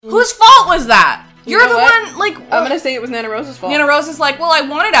Whose fault was that? You're the one, like... I'm gonna say it was Nana Rose's fault. Nana Rose is like, well, I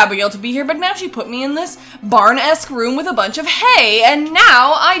wanted Abigail to be here, but now she put me in this barn-esque room with a bunch of hay, and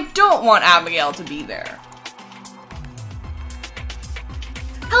now I don't want Abigail to be there.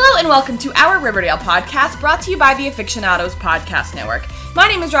 Hello and welcome to our Riverdale podcast, brought to you by the AFICTIONADOS podcast network. My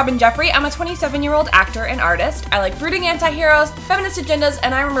name is Robin Jeffrey. I'm a 27-year-old actor and artist. I like brooding anti-heroes, feminist agendas,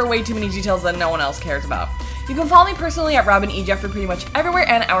 and I remember way too many details that no one else cares about. You can follow me personally at Robin E. Jeffrey pretty much everywhere,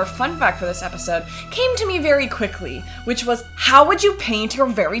 and our fun fact for this episode came to me very quickly, which was, how would you paint your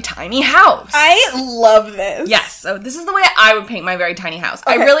very tiny house? I love this. Yes, so this is the way I would paint my very tiny house.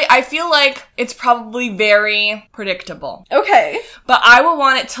 Okay. I feel like it's probably very predictable. Okay. But I would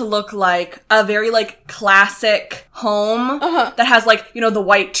want it to look like a very, like, classic home that has, like, you know, the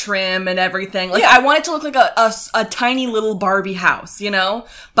white trim and everything. Like, I want it to look like a tiny little Barbie house, you know?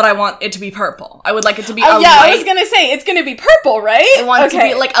 But I want it to be purple. I would like it to be I was gonna say, it's gonna be purple, right? I want it to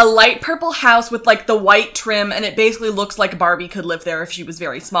be, like, a light purple house with, like, the white trim, and it basically looks like Barbie could live there if she was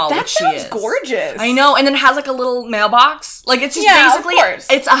very small, which she is. That sounds gorgeous. I know, and then it has, like, a little mailbox. Like, it's just basically, of course.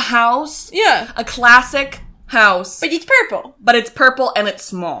 It's a house. Yeah. A classic house. But it's purple. But it's purple and it's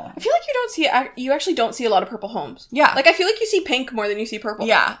small. I feel like you actually don't see a lot of purple homes. Yeah. Like, I feel like you see pink more than you see purple.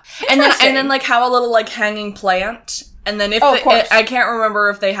 Yeah. And then like, have a little, like, hanging plant. And then if I can't remember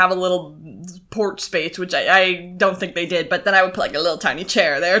if they have a little porch space, which I don't think they did, but then I would put, like, a little tiny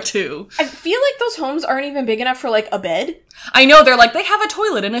chair there, too. I feel like those homes aren't even big enough for, like, a bed. I know, they're like, they have a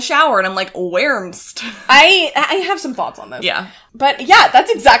toilet and a shower, and I'm like, where's? I have some thoughts on this. Yeah. But yeah,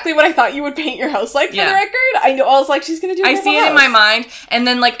 that's exactly what I thought you would paint your house like, for the record. I was like, she's gonna do I see it in my mind, and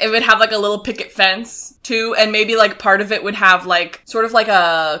then, like, it would have, like, a little picket fence, too, and maybe, like, part of it would have, like, sort of like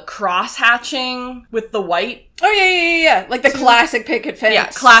a cross-hatching with the white. Oh, yeah. Like the classic picket fence. Yeah,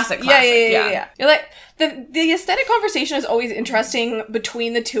 classic. Yeah. You're like, the aesthetic conversation is always interesting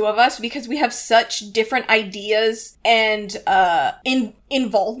between the two of us because we have such different ideas and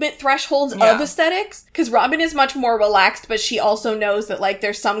involvement thresholds of aesthetics. Because Robin is much more relaxed, but she also knows that, like,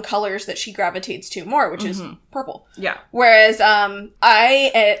 there's some colors that she gravitates to more, which is purple. Yeah. Whereas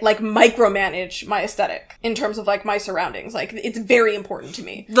I like micromanage my aesthetic in terms of, like, my surroundings. Like, it's very important to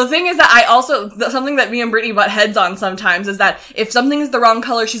me. The thing is that I also, something that me and Brittany butt heads on sometimes is that if something is the wrong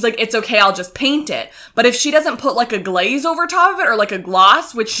color, she's like, it's okay, I'll just paint it. But if she doesn't put, like, a glaze over top of it or, like, a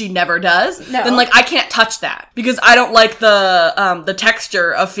gloss, which she never does, then, like, I can't touch that because I don't like the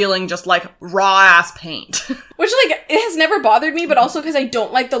texture of feeling just, like, raw-ass paint. Which, like, it has never bothered me, but also because I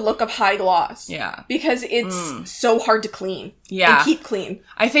don't like the look of high gloss. Yeah. Because it's so hard to clean. Yeah. And keep clean.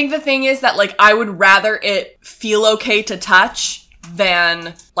 I think the thing is that, like, I would rather it feel okay to touch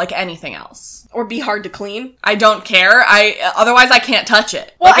than, like, anything else. Or be hard to clean. I don't care. Otherwise I can't touch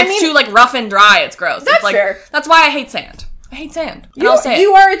it. Well, like, it's too, like, rough and dry. It's gross. That's it's like, fair. That's why I hate sand. I hate sand. And I'll say it.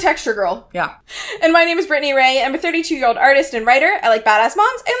 You are a texture girl. Yeah. And my name is Brittany Ray. I'm a 32-year-old artist and writer. I like badass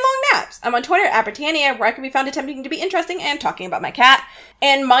moms and long naps. I'm on Twitter at Britannia, where I can be found attempting to be interesting and talking about my cat.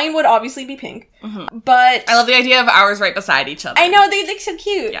 And mine would obviously be pink. But I love the idea of ours right beside each other. I know, they look so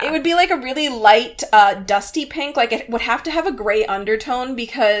cute. Yeah. It would be like a really light, dusty pink. Like, it would have to have a gray undertone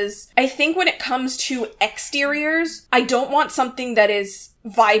because I think when it comes to exteriors, I don't want something that is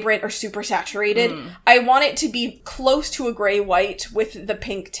vibrant or super saturated. I want it to be close to a gray white with the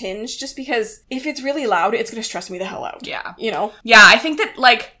pink tinge, just because if it's really loud, it's gonna stress me the hell out. Yeah. You know? Yeah, I think that,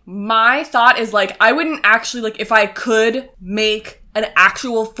 like, my thought is, like, I wouldn't actually, like, if I could make an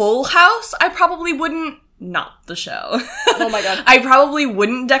actual full house, I probably wouldn't. Not the show. Oh my god. I probably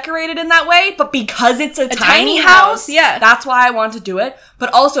wouldn't decorate it in that way, but because it's a tiny house, yeah, that's why I want to do it.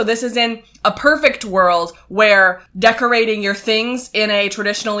 But also, this is in a perfect world where decorating your things in a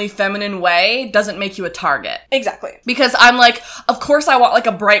traditionally feminine way doesn't make you a target. Exactly. Because I'm like, of course I want, like,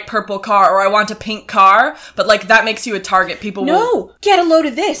 a bright purple car, or I want a pink car, but, like, that makes you a target. People will... Get a load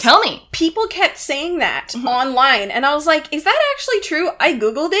of this. Tell me. People kept saying that online, and I was like, is that actually true? I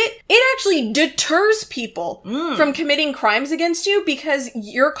Googled it. It actually deters people from committing crimes against you because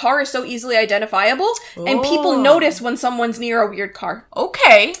your car is so easily identifiable, and people notice when someone's near a weird car.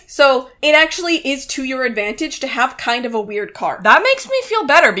 Okay. So it actually is to your advantage to have kind of a weird car. That makes me feel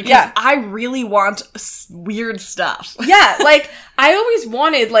better because I really want weird stuff. Yeah, like, I always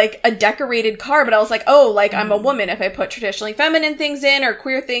wanted, like, a decorated car, but I was like, oh, like, I'm a woman. If I put traditionally feminine things in or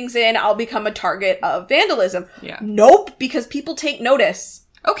queer things in, I'll become a target of vandalism. Yeah. Nope, because people take notice.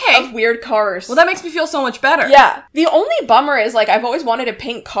 Okay. Of weird cars. Well, that makes me feel so much better. Yeah. The only bummer is, like, I've always wanted a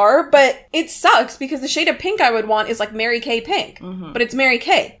pink car, but it sucks because the shade of pink I would want is, like, Mary Kay pink. Mm-hmm. But it's Mary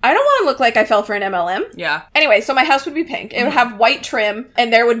Kay. I don't want to look like I fell for an MLM. Yeah. Anyway, so my house would be pink. It would have white trim,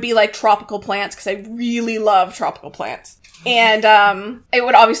 and there would be, like, tropical plants, because I really love tropical plants. And, it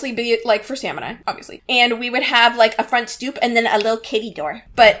would obviously be, like, for Sam and I, obviously. And we would have, like, a front stoop and then a little kitty door.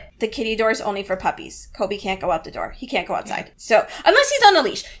 But the kitty door is only for puppies. Kobe can't go out the door. He can't go outside. So, unless he's on a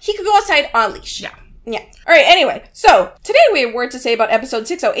leash. He could go outside on a leash. Yeah. Yeah. Alright, anyway. So, today we have a word to say about episode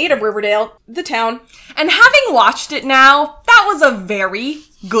 608 of Riverdale, the town. And having watched it now, that was a very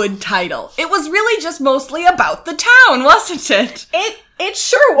good title. It was really just mostly about the town, wasn't it? It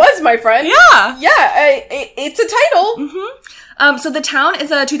sure was, my friend. Yeah. Yeah, it's a title. Mm-hmm. So The Town is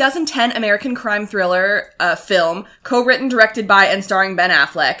a 2010 American crime thriller film, co-written, directed by, and starring Ben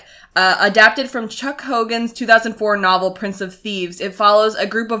Affleck. Adapted from Chuck Hogan's 2004 novel Prince of Thieves, it follows a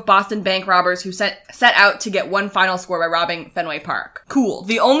group of Boston bank robbers who set out to get one final score by robbing Fenway Park. Cool.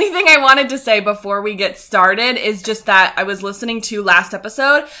 The only thing I wanted to say before we get started is just that I was listening to last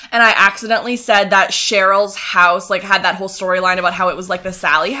episode and I accidentally said that Cheryl's house, like, had that whole storyline about how it was like the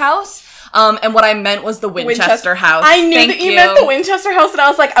Sally house. And what I meant was the Winchester house. I knew that you meant the Winchester house, and I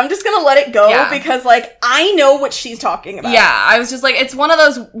was like, I'm just gonna let it go because, like, I know what she's talking about. Yeah, I was just like, it's one of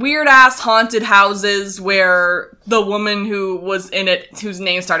those weird-ass haunted houses where the woman who was in it, whose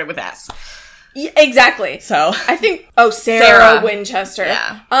name started with S. Yeah, exactly. So. I think, Sarah Winchester.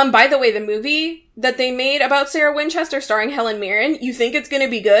 Yeah. By the way, the movie that they made about Sarah Winchester starring Helen Mirren, you think it's gonna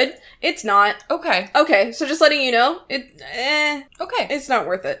be good? It's not. Okay, so just letting you know, okay. It's not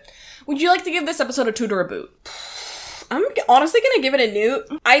worth it. Would you like to give this episode a toot or a boot? I'm honestly gonna give it a newt.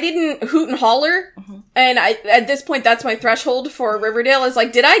 I didn't hoot and holler, and at this point, that's my threshold for Riverdale, is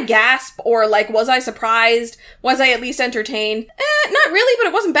like, did I gasp, or like, was I surprised? Was I at least entertained? Not really, but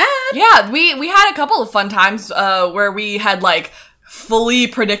it wasn't bad. Yeah, we had a couple of fun times, where we had, like, fully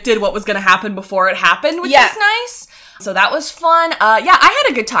predicted what was gonna happen before it happened, which is nice. So that was fun. Yeah, I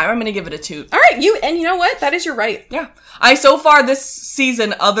had a good time. I'm gonna give it a toot. All right, you know what? That is your right. Yeah. So far this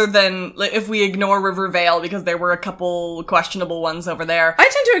season, other than, like, if we ignore Riverdale, because there were a couple questionable ones over there. I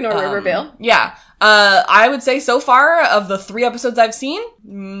tend to ignore Riverdale. Yeah. I would say so far, of the 3 episodes I've seen,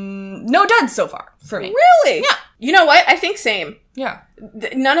 no duds so far for me. Really? Yeah. You know what? I think same. Yeah.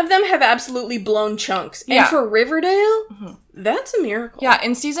 None of them have absolutely blown chunks. And for Riverdale, that's a miracle. Yeah,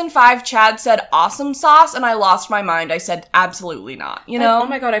 in season 5, Chad said awesome sauce, and I lost my mind. I said absolutely not, you know? Oh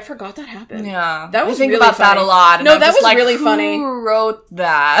my god, I forgot that happened. Yeah. That was I think really about funny. that a lot. No, that was really funny. Who wrote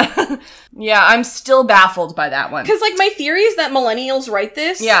that? Yeah, I'm still baffled by that one. Because, like, my theory is that millennials write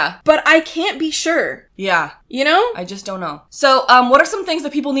this. Yeah. But I can't be sure. Yeah. You know? I just don't know. So, what are some things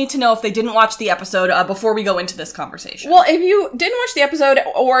that people need to know if they didn't watch the episode before we go into this conversation? Well, if you didn't watch the episode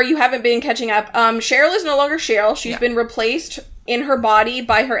or you haven't been catching up, Cheryl is no longer Cheryl. She's been replaced in her body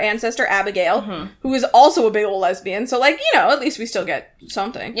by her ancestor Abigail, who is also a big old lesbian. So, like, you know, at least we still get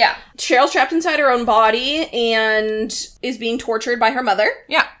something. Yeah. Cheryl's trapped inside her own body and is being tortured by her mother.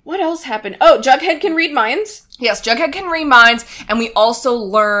 Yeah. What else happened? Oh, Jughead can read minds. Yes, Jughead can read minds, and we also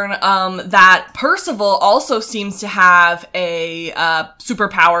learn that Percival also seems to have a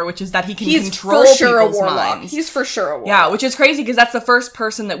superpower, which is that he can control people's minds. He's for sure a warlock. Yeah, which is crazy because that's the first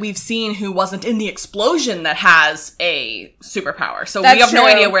person that we've seen who wasn't in the explosion that has a superpower. So we have no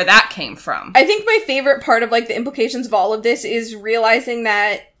idea where that came from. I think my favorite part of, like, the implications of all of this is realizing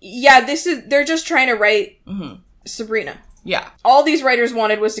that, they're just trying to write Sabrina. Yeah. All these writers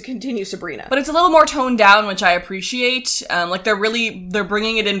wanted was to continue Sabrina. But it's a little more toned down, which I appreciate. Like, they're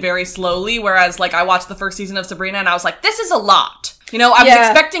bringing it in very slowly, whereas, like, I watched the first season of Sabrina and I was like, this is a lot. You know, I was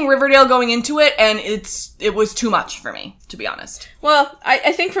expecting Riverdale going into it, and it was too much for me, to be honest. Well,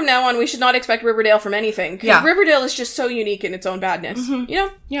 I think from now on we should not expect Riverdale from anything, because Riverdale is just so unique in its own badness, you know?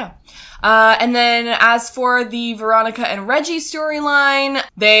 Yeah. And then as for the Veronica and Reggie storyline,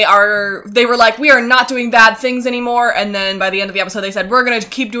 they were like, we are not doing bad things anymore, and then by the end of the episode they said, we're gonna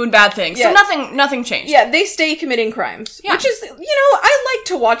keep doing bad things. So nothing changed. Yeah, they stay committing crimes. Yeah. Which is, you know, I like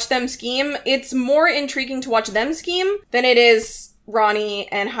to watch them scheme. It's more intriguing to watch them scheme than it is Ronnie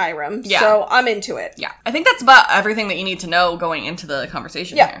and Hiram. Yeah. So I'm into it. Yeah. I think that's about everything that you need to know going into the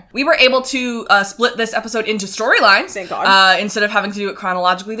conversation here. We were able to split this episode into storylines. Thank God. Instead of having to do it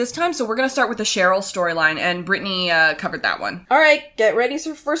chronologically this time. So we're going to start with the Cheryl storyline, and Brittany covered that one. All right. Get ready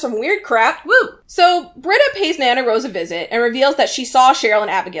for some weird crap. Woo! So Britta pays Nana Rose a visit and reveals that she saw Cheryl in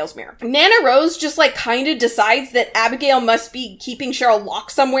Abigail's mirror. Nana Rose just, like, kind of decides that Abigail must be keeping Cheryl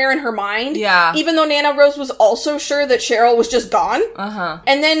locked somewhere in her mind. Yeah. Even though Nana Rose was also sure that Cheryl was just gone. man.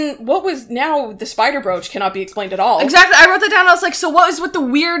 And then what was now the spider brooch cannot be explained at all. Exactly. I wrote that down. I was like, so what is with the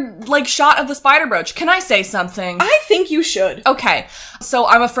weird, like, shot of the spider brooch? Can I say something? I think you should. Okay. So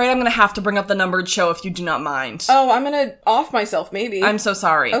I'm afraid I'm going to have to bring up the numbered show if you do not mind. Oh, I'm going to off myself, maybe. I'm so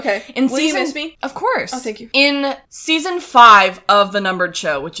sorry. Okay. Will you miss me? Of course. Oh, thank you. In season 5 of the numbered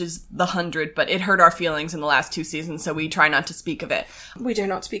show, which is the 100, but it hurt our feelings in the last 2 seasons, so we try not to speak of it. We dare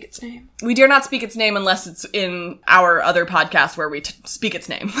not speak its name. We dare not speak its name unless it's in our other podcast where we speak its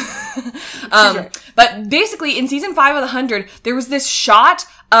name. But basically, in season 5 of the 100, there was this shot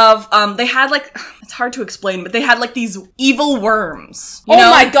of, they had, like, it's hard to explain, but they had, like, these evil worms. You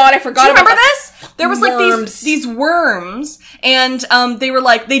know? My god, I forgot about remember this? There was, like, these worms, and, they were,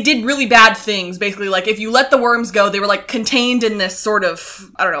 like, they did really bad things, basically. Like, if you let the worms go, they were, like, contained in this sort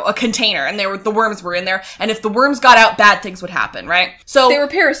of, I don't know, a container, and the worms were in there, and if the worms got out, bad things would happen, right? So they were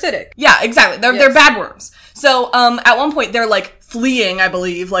parasitic. Yeah, exactly. They're bad worms. So, at one point, they're, like, fleeing, I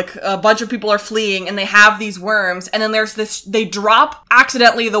believe. Like, a bunch of people are fleeing, and they have these worms, and then there's this, they drop,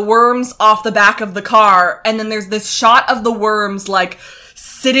 accidentally, the worms off the back of the car, and then there's this shot of the worms, like,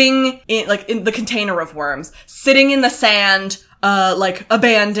 sitting in the container of worms, sitting in the sand, like,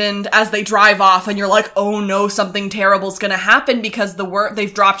 abandoned as they drive off, and you're like, oh no, something terrible's gonna happen because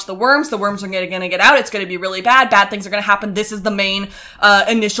they've dropped the worms are gonna get out, it's gonna be really bad things are gonna happen, this is the main,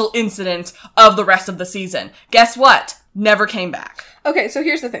 initial incident of the rest of the season. Guess what? Never came back. Okay, so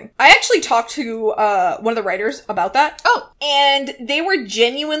here's the thing. I actually talked to one of the writers about that. Oh. And they were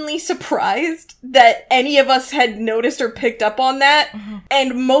genuinely surprised that any of us had noticed or picked up on that. Mm-hmm.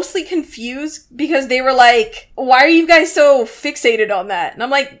 And mostly confused because they were like, why are you guys so fixated on that? And I'm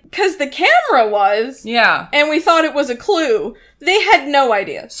like, because the camera was. Yeah. And we thought it was a clue. They had no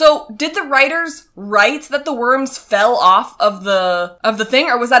idea. So, did the writers write that the worms fell off of the thing,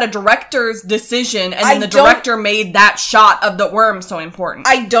 or was that a director's decision, and then the director made that shot of the worms so important?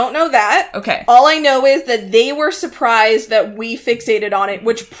 I don't know that. Okay. All I know is that they were surprised that we fixated on it,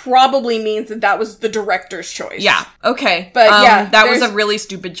 which probably means that was the director's choice. Yeah. Okay. But that was a really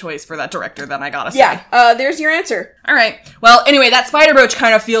stupid choice for that director, then, I gotta say. Yeah. There's your answer. Alright. Well, anyway, that spider brooch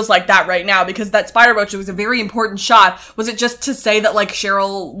kind of feels like that right now, because that spider brooch, it was a very important shot. Was it just to say that, like,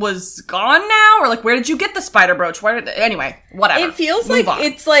 Cheryl was gone now? Or, like, where did you get the spider brooch? Anyway, whatever. It feels like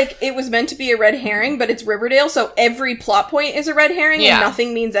it's like it was meant to be a red herring, but it's Riverdale, so every plot point is a red herring and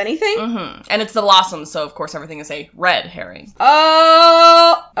nothing means anything. Mm-hmm. And it's the Blossoms, so of course everything is a red herring.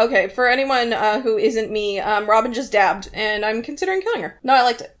 Oh! Okay, for anyone who isn't me, Robin just dabbed, and I'm considering killing her. No, I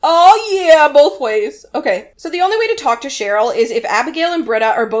liked it. Oh yeah, both ways. Okay, so the only way to talk to Cheryl is if Abigail and Britta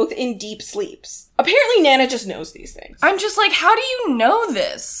are both in deep sleeps. Apparently Nana just knows these things. I'm just like, how do you know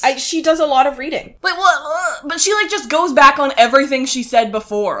this? She does a lot of reading. But but she, like, just goes back on everything she said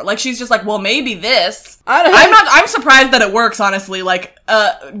before. Like, she's just like, well, maybe this. I'm surprised that it works, honestly. Like,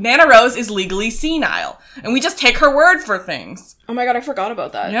 Nana Rose is legally senile. And we just take her word for things. Oh my god, I forgot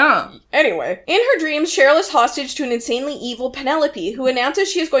about that. Yeah. Anyway, in her dreams, Cheryl is hostage to an insanely evil Penelope, who announces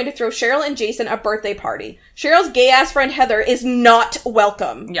she is going to throw Cheryl and Jason a birthday party. Cheryl's gay-ass friend Heather is not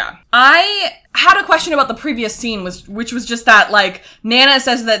welcome. Yeah. I had a question about the previous scene, which was just that, like, Nana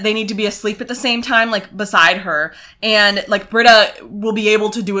says that they need to be asleep at the same time, like, beside her, and, like, Britta will be able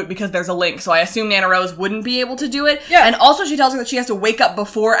to do it because there's a link, so I assume Nana Rose wouldn't be able to do it. Yeah. And also she tells her that she has to wake up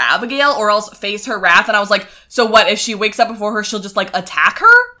before Abigail or else face her wrath, and I was like, so what, if she wakes up before her, she'll just, like, attack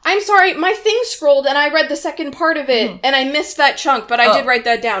her? I'm sorry, my thing scrolled and I read the second part of it, and I missed that chunk, but I did write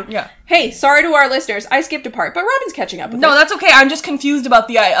that down. Yeah. Hey, sorry to our listeners, I skipped a part, but Robin's catching up with No, that's okay, I'm just confused about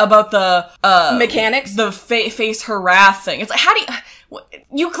the mechanics? The face her wrath thing. It's like, how do you...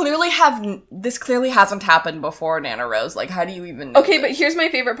 This clearly hasn't happened before, Nana Rose. Like, how do you even know Okay, this? but here's my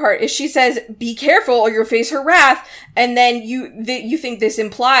favorite part, is she says, be careful or you'll face her wrath, and then you think this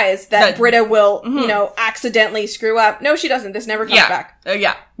implies that Britta will, accidentally screw up. No, she doesn't. This never comes back.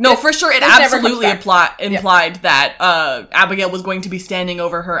 Yeah. No, for sure, it absolutely implied that Abigail was going to be standing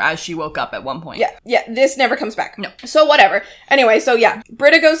over her as she woke up at one point. Yeah, this never comes back. No. So whatever. Anyway, so yeah,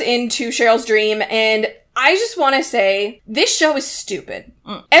 Britta goes into Cheryl's dream, and I just want to say, this show is stupid.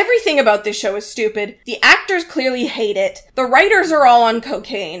 Everything about this show is stupid. The actors clearly hate it. The writers are all on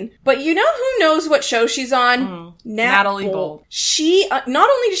cocaine. But you know who knows what show she's on? Natalie Bold. She, not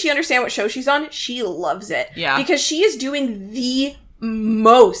only does she understand what show she's on, she loves it. Yeah. Because she is doing the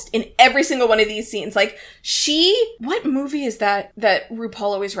most in every single one of these scenes. Like, what movie is that RuPaul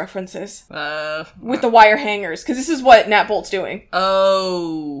always references? With the wire hangers, because this is what Nat Bolt's doing.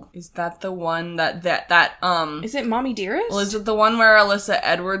 Oh, is that the one that Is it Mommy Dearest? Well, is it the one where Alyssa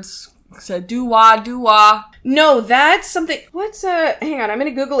Edwards said, doo-wah, doo-wah? No, that's something, hang on, I'm gonna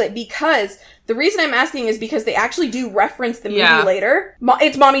Google it, because The reason I'm asking is because they actually do reference the movie later.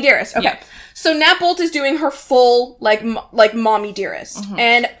 It's Mommy Dearest. Okay. Yeah. So Nat Bolt is doing her full, like Mommy Dearest. Mm-hmm.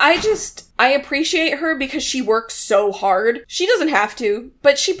 And I appreciate her because she works so hard. She doesn't have to,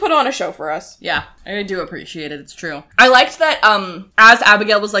 but she put on a show for us. Yeah, I do appreciate it. It's true. I liked that, as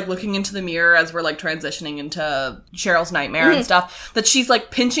Abigail was, like, looking into the mirror as we're, like, transitioning into Cheryl's nightmare and stuff, that she's,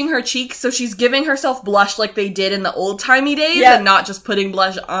 like, pinching her cheeks, so she's giving herself blush like they did in the old-timey days and not just putting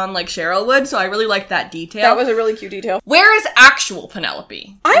blush on like Cheryl would, so I really liked that detail. That was a really cute detail. Where is actual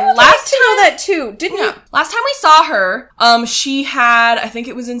Penelope? I would like to know that, too. Didn't you? Last time we saw her, she had, I think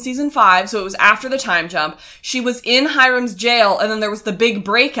it was in season 5, so it was after the time jump. She was in Hiram's jail, and then there was the big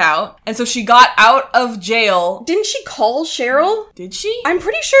breakout, and so she got out of jail. Didn't she call Cheryl? Did she? I'm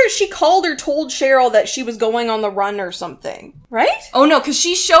pretty sure she called or told Cheryl that she was going on the run or something. Right? Oh no, because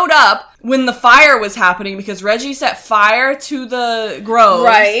she showed up when the fire was happening because Reggie set fire to the groves.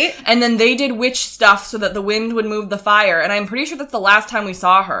 Right. And then they did witch stuff so that the wind would move the fire. And I'm pretty sure that's the last time we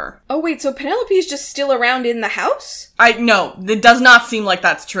saw her. Oh wait, so Penelope's just still around in the house? No, it does not seem like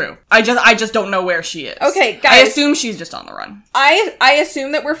that's true. I just don't know where she is. Okay, guys. I assume she's just on the run. I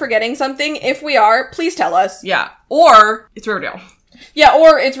assume that we're forgetting something. If we are, please tell us. Yeah. Or it's Riverdale. Yeah,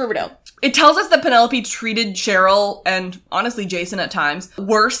 or it's Riverdale. It tells us that Penelope treated Cheryl, and honestly Jason at times,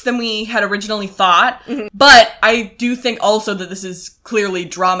 worse than we had originally thought. Mm-hmm. But I do think also that this is clearly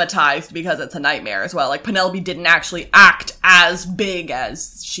dramatized because it's a nightmare as well. Like, Penelope didn't actually act as big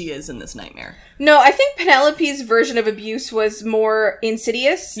as she is in this nightmare. No, I think Penelope's version of abuse was more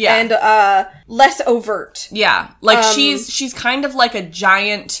insidious and less overt. Yeah. Like, she's kind of like a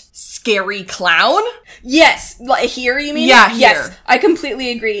giant scary clown. Yes. Like here, you mean? Yeah, here. Yes. I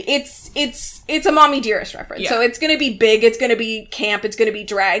completely agree. It's a Mommy Dearest reference. Yeah. So it's gonna be big, it's gonna be camp, it's gonna be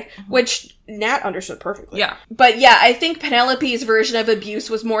drag, which Nat understood perfectly. Yeah. But yeah, I think Penelope's version of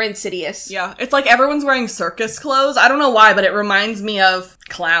abuse was more insidious. Yeah. It's like everyone's wearing circus clothes. I don't know why, but it reminds me of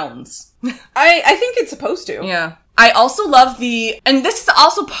clowns. I think it's supposed to. Yeah. I also love and this is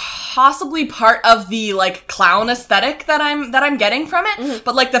also possibly part of the, like, clown aesthetic that I'm getting from it,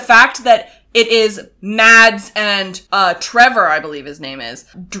 but, like, the fact that it is Mads and Trevor, I believe his name is,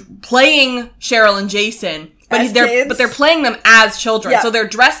 playing Cheryl and Jason, but they're playing them as children. Yeah. So they're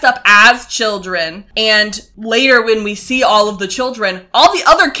dressed up as children, and later when we see all of the children, all the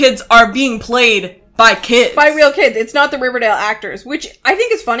other kids are being played by kids. By real kids. It's not the Riverdale actors, which I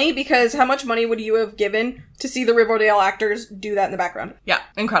think is funny because how much money would you have given to see the Riverdale actors do that in the background? Yeah,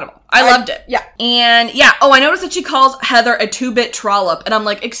 incredible. I loved it. Yeah. And yeah, I noticed that she calls Heather a 2-bit trollop, and I'm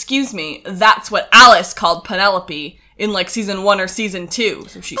like, excuse me, that's what Alice called Penelope in, like, season 1 or season 2,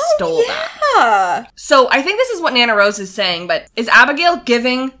 so she stole that. So I think this is what Nana Rose is saying, but is Abigail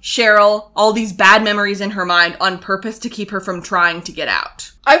giving Cheryl all these bad memories in her mind on purpose to keep her from trying to get out?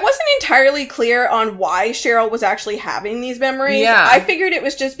 I wasn't entirely clear on why Cheryl was actually having these memories. Yeah. I figured it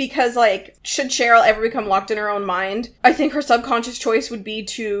was just because, like, should Cheryl ever become locked in her own mind, I think her subconscious choice would be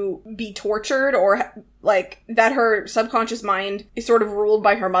to be tortured or, like, that her subconscious mind is sort of ruled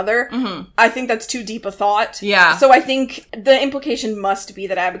by her mother. Mm-hmm. I think that's too deep a thought. Yeah. So I think the implication must be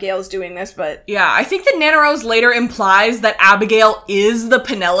that Abigail is doing this, but... Yeah, I think that Nana Rose later implies that Abigail is the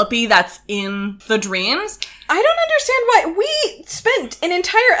Penelope that's in the dreams. I don't understand why we spent an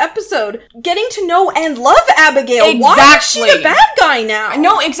entire episode getting to know and love Abigail. Exactly. Why is she the bad guy now?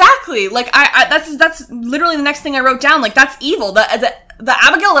 No, exactly. Like, I that's literally the next thing I wrote down. Like, that's evil. The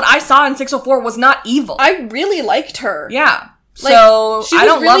Abigail that I saw in 604 was not evil. I really liked her. Yeah. Like, so, she I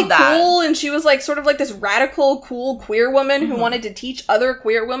don't was really love that. cool, and she was, like, sort of like this radical, cool queer woman who wanted to teach other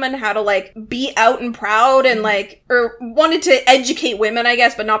queer women how to, like, be out and proud and, like, or wanted to educate women, I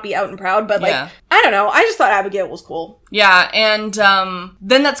guess, but not be out and proud, but, like, I don't know. I just thought Abigail was cool. Yeah, and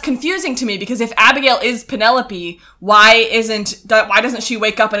then that's confusing to me, because if Abigail is Penelope, why doesn't she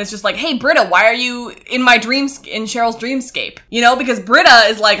wake up and it's just like, hey, Britta, why are you in my dreams, in Cheryl's dreamscape? You know, because Britta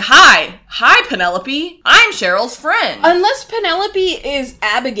is like, hi, Penelope, I'm Cheryl's friend. Unless Penelope is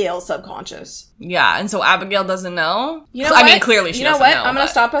Abigail's subconscious. Yeah, and so Abigail doesn't know? You know what? I mean, clearly she doesn't know. You know what? I'm gonna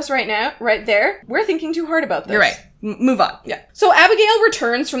stop us right now, right there. We're thinking too hard about this. You're right. Move on. Yeah. So Abigail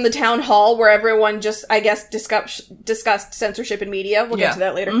returns from the town hall where everyone just, I guess, discussed censorship in media. We'll get to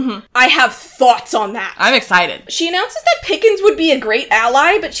that later. Mm-hmm. I have thoughts on that. I'm excited. She announces that Pickens would be a great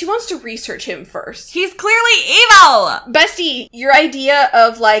ally, but she wants to research him first. He's clearly evil! Bestie, your idea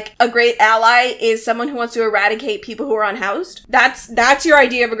of, like, a great ally is someone who wants to eradicate people who are unhoused? That's your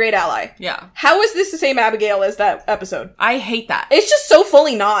idea of a great ally. Yeah. How is this the same Abigail as that episode? I hate that. It's just so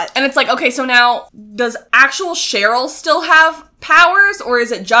fully not. And it's like, okay, so now, does actual Cheryl Cheryl still have powers, or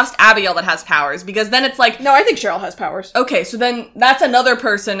is it just Abigail that has powers? Because then it's like... No, I think Cheryl has powers. Okay, so then that's another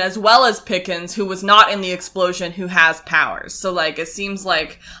person, as well as Pickens, who was not in the explosion, who has powers. So, like, it seems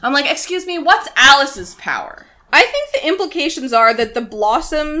like... I'm like, excuse me, what's Alice's power? I think the implications are that the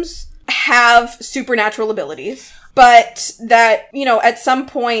Blossoms have supernatural abilities, but that, you know, at some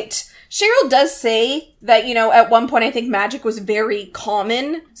point... Cheryl does say that, you know, at one point I think magic was very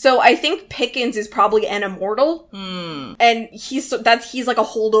common. So I think Pickens is probably an immortal. And he's like a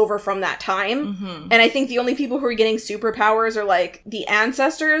holdover from that time. And I think the only people who are getting superpowers are like the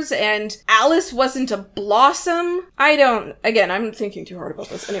ancestors, and Alice wasn't a Blossom. Again, I'm thinking too hard about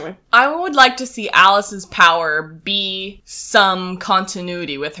this. Anyway. I would like to see Alice's power be some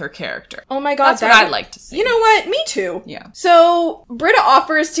continuity with her character. Oh my god. That's what I'd like to see. You know what? Me too. Yeah. So Britta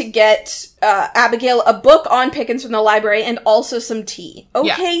offers to get Abigail a book on Pickens from the library and also some tea.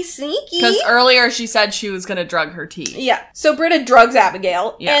 Okay, sneaky. Because earlier she said she was going to drug her tea. Yeah. So Britta drugs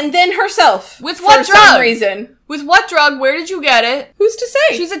Abigail and then herself. With what drug? For some reason. With what drug? Where did you get it? Who's to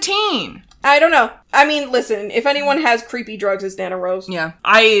say? She's a teen. I don't know. I mean, listen, if anyone has creepy drugs, it's Nana Rose. Yeah.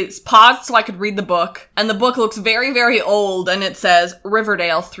 I paused so I could read the book, and the book looks very, very old, and it says,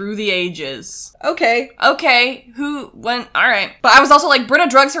 Riverdale through the ages. Okay. Alright. But I was also like, Britta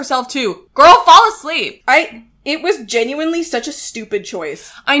drugs herself too. Girl, fall asleep. It was genuinely such a stupid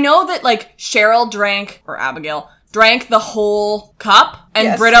choice. I know that, like, Abigail drank the whole cup,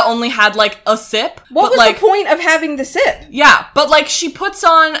 and Britta only had, like, a sip. What was the point of having the sip? Yeah, but, like, she puts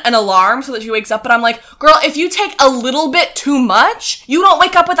on an alarm so that she wakes up, but I'm like, girl, if you take a little bit too much, you don't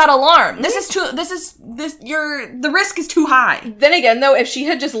wake up with that alarm. The risk is too high. Then again, though, if she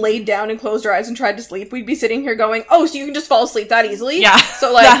had just laid down and closed her eyes and tried to sleep, we'd be sitting here going, oh, so you can just fall asleep that easily? Yeah,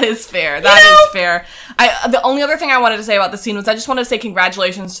 so, like, that is fair. That is fair. The only other thing I wanted to say about the scene was I just wanted to say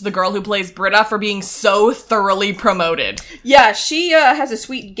congratulations to the girl who plays Britta for being so thoroughly promoted. Yeah, she has a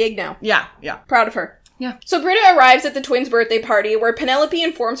sweet gig now. Yeah. Proud of her. Yeah. So Britta arrives at the twins' birthday party, where Penelope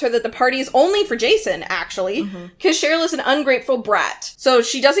informs her that the party is only for Jason, actually, because Cheryl is an ungrateful brat. So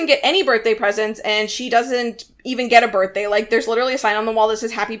she doesn't get any birthday presents, and she doesn't even get a birthday. Like, there's literally a sign on the wall that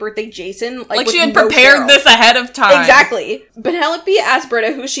says Happy Birthday, Jason. Like she had prepared this ahead of time. Exactly. Penelope asks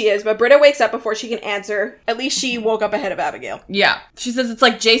Britta who she is, but Britta wakes up before she can answer. At least she woke up ahead of Abigail. Yeah. She says it's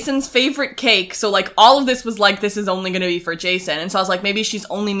like Jason's favorite cake, so like all of this was like, this is only gonna be for Jason. And so I was like, maybe she's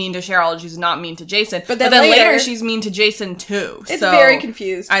only mean to Cheryl, she's not mean to Jason. But then later she's mean to Jason too. It's very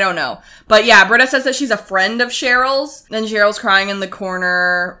confused. I don't know. But yeah, Britta says that she's a friend of Cheryl's. Then Cheryl's crying in the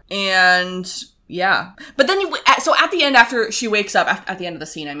corner, and... yeah. But then, so at the end, after she wakes up, at the end of the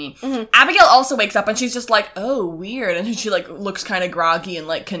scene, I mean, Abigail also wakes up and she's just like, oh, weird. And she like looks kind of groggy and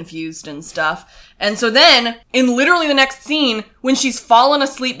like confused and stuff. And so then, in literally the next scene, when she's fallen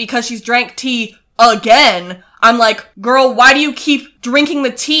asleep because she's drank tea again, I'm like, girl, why do you keep drinking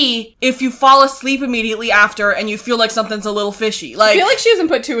the tea if you fall asleep immediately after and you feel like something's a little fishy? Like, I feel like she hasn't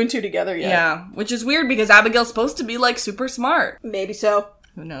put two and two together yet. Yeah, which is weird because Abigail's supposed to be like super smart. Maybe so.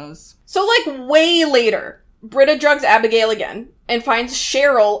 Who knows? So, like, way later, Britta drugs Abigail again and finds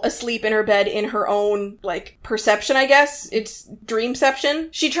Cheryl asleep in her bed in her own, like, perception, I guess. It's dreamception.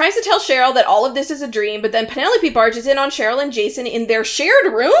 She tries to tell Cheryl that all of this is a dream, but then Penelope barges in on Cheryl and Jason in their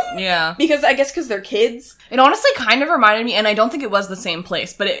shared room? Yeah. Because they're kids. It honestly kind of reminded me, and I don't think it was the same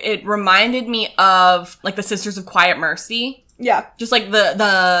place, but it reminded me of, like, the Sisters of Quiet Mercy. Yeah. Just like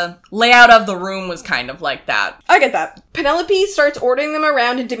the layout of the room was kind of like that. I get that. Penelope starts ordering them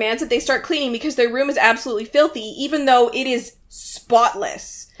around and demands that they start cleaning because their room is absolutely filthy, even though it is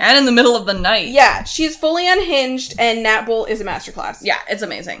spotless. And in the middle of the night. Yeah, she's fully unhinged, and Nat Bull is a masterclass. Yeah, it's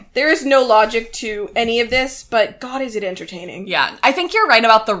amazing. There is no logic to any of this, but God, is it entertaining. Yeah, I think you're right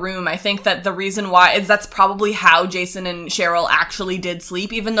about the room. I think that the reason why is that's probably how Jason and Cheryl actually did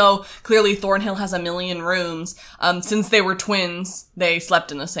sleep, even though clearly Thornhill has a million rooms. Since they were twins, they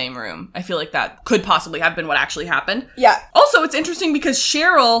slept in the same room. I feel like that could possibly have been what actually happened. Yeah. Also, it's interesting because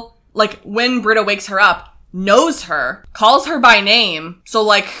Cheryl, like, when Britta wakes her up, knows her, calls her by name, so,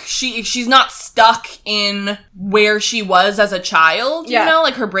 like, she's not stuck in where she was as a child, you know?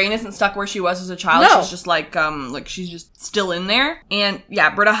 Like, her brain isn't stuck where she was as a child. No. She's just, like, she's just still in there. And,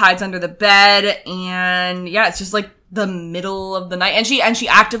 yeah, Britta hides under the bed, and, yeah, it's just, like, the middle of the night, and she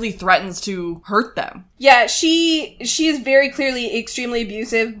actively threatens to hurt them. Yeah, she is very clearly extremely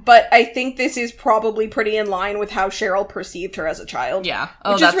abusive, but I think this is probably pretty in line with how Cheryl perceived her as a child. Yeah.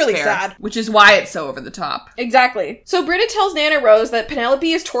 Which is really sad. Which is why it's so over the top. Exactly. So Britta tells Nana Rose that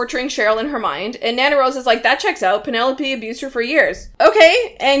Penelope is torturing Cheryl in her mind, and Nana Rose is like, that checks out. Penelope abused her for years.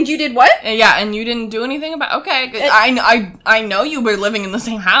 Okay, and you did what? Yeah, and you didn't do anything about... Okay, I know you were living in the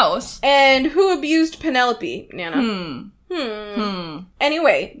same house. And who abused Penelope, Nana?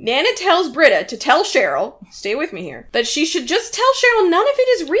 Anyway, Nana tells Britta to tell Cheryl, stay with me here, that she should just tell Cheryl none of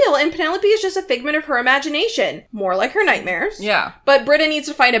it is real and Penelope is just a figment of her imagination. More like her nightmares. Yeah. But Britta needs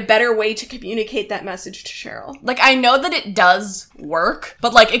to find a better way to communicate that message to Cheryl. Like, I know that it does work,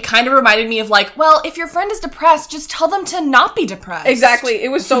 but, like, it kind of reminded me of, like, well, if your friend is depressed, just tell them to not be depressed. Exactly.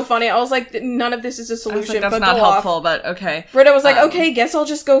 It was so funny. I was like, none of this is a solution. That's not helpful, but okay. Britta was like, okay, guess I'll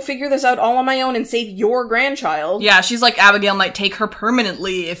just go figure this out all on my own and save your grandchild. Yeah, she's like, Abigail might take her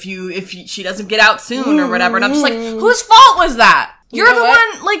permanently if she doesn't get out soon or whatever. And I'm just like, whose fault was that? You're the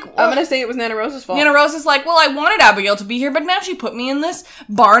one, like... I'm gonna say it was Nana Rose's fault. Nana Rose is like, well, I wanted Abigail to be here, but now she put me in this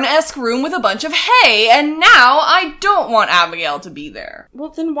barn-esque room with a bunch of hay, and now I don't want Abigail to be there. Well,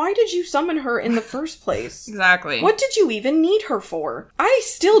 then why did you summon her in the first place? Exactly. What did you even need her for? I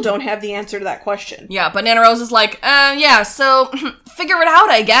still don't have the answer to that question. Yeah, but Nana Rose is like, yeah, so figure it out,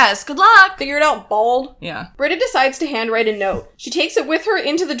 I guess. Good luck. Figure it out, bald. Yeah. Britta decides to handwrite a note. She takes it with her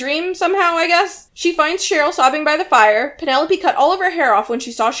into the dream somehow, I guess. She finds Cheryl sobbing by the fire. Penelope cut all of her hair off when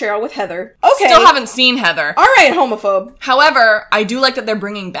she saw Cheryl with Heather. Okay. Still haven't seen Heather. All right, homophobe. However, I do like that they're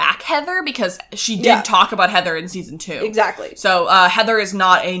bringing back Heather because she did talk about Heather in season 2. Exactly. So Heather is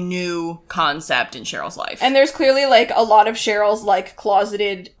not a new concept in Cheryl's life. And there's clearly, like, a lot of Cheryl's, like,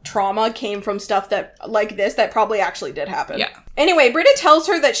 closeted trauma came from stuff that, like this, that probably actually did happen. Yeah. Anyway, Britta tells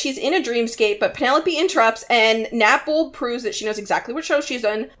her that she's in a dreamscape, but Penelope interrupts, and Napbold proves that she knows exactly what show she's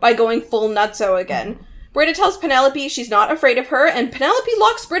in by going full nutso again. Britta tells Penelope she's not afraid of her, and Penelope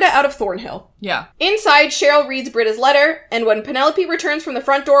locks Britta out of Thornhill. Yeah. Inside, Cheryl reads Britta's letter, and when Penelope returns from the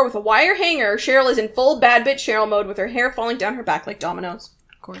front door with a wire hanger, Cheryl is in full bad bitch Cheryl mode with her hair falling down her back like dominoes.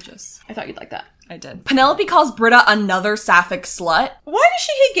 Gorgeous. I thought you'd like that. I did. Penelope calls Britta another sapphic slut. Why does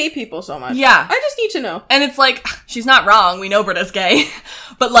she hate gay people so much? Yeah. I just need to know. And it's like, she's not wrong. We know Britta's gay.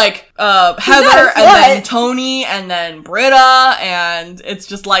 But like, Heather and then Tony and then Britta. And it's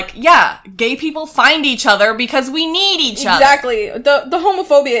just like, yeah, gay people find each other because we need each other. Exactly. The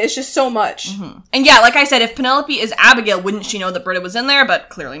homophobia is just so much. Mm-hmm. And yeah, like I said, if Penelope is Abigail, wouldn't she know that Britta was in there? But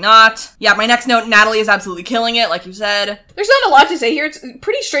clearly not. Yeah, my next note, Natalie is absolutely killing it, like you said. There's not a lot to say here. It's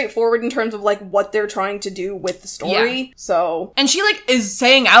pretty straightforward in terms of like what they're trying to do with the story. Yeah. So. And she like is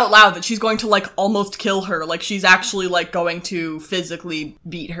saying out loud that she's going to like almost kill her. Like she's actually like going to physically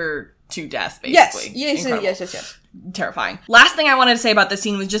beat her to death, basically. Yes. Terrifying. Last thing I wanted to say about this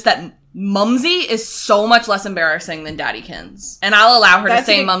scene was just that Mumsy is so much less embarrassing than Daddykins. And I'll allow her to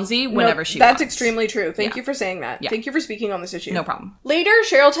say Mumsy whenever she wants. That's extremely true. Thank you for saying that. Yeah. Thank you for speaking on this issue. No problem. Later,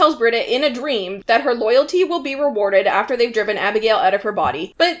 Cheryl tells Britta in a dream that her loyalty will be rewarded after they've driven Abigail out of her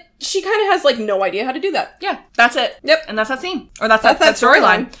body. But she kind of has, like, no idea how to do that. Yeah, that's it. Yep. And that's that scene. Or that's that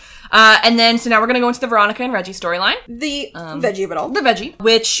storyline. And then, so now we're gonna go into the Veronica and Reggie storyline. The veggie of it all. The veggie.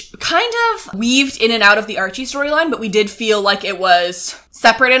 Which kind of weaved in and out of the Archie storyline, but we did feel like it was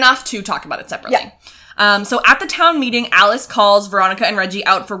separate enough to talk about it separately. Yeah. So at the town meeting, Alice calls Veronica and Reggie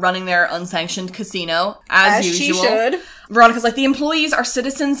out for running their unsanctioned casino, as usual. She should. Veronica's like, the employees are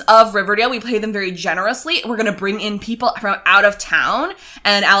citizens of Riverdale. We pay them very generously. We're going to bring in people from out of town.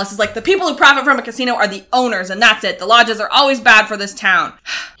 And Alice is like, the people who profit from a casino are the owners, and that's it. The lodges are always bad for this town.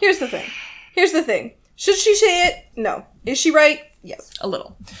 Here's the thing. Should she say it? No. Is she right? Yes. A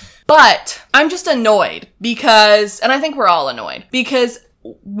little. But I'm just annoyed because, and I think we're all annoyed, because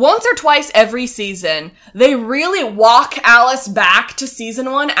once or twice every season, they really walk Alice back to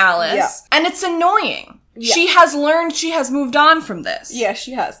season 1 Alice. Yeah. And it's annoying. Yeah. She has learned, she has moved on from this. Yeah,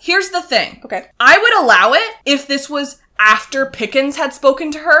 she has. Here's the thing. Okay. I would allow it if this was after Pickens had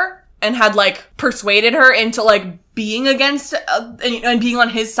spoken to her and had, like, persuaded her into, like, being against, and being on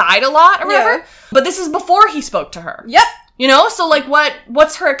his side a lot or whatever. Yeah. But this is before he spoke to her. Yep. You know? So, like,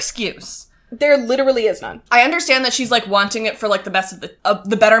 what's her excuse? There literally is none. I understand that she's, like, wanting it for, like, the best of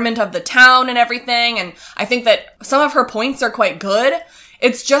the betterment of the town and everything, and I think that some of her points are quite good.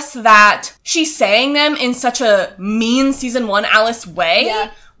 It's just that she's saying them in such a mean season 1 Alice way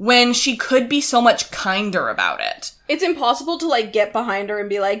when she could be so much kinder about it. It's impossible to, like, get behind her and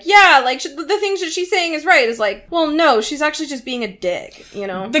be like, yeah, like, the things that she's saying is right. It's like, well, no, she's actually just being a dick, you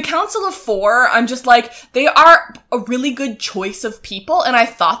know? The Council of Four, I'm just like, they are a really good choice of people, and I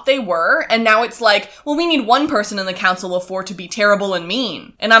thought they were, and now it's like, well, we need one person in the Council of Four to be terrible and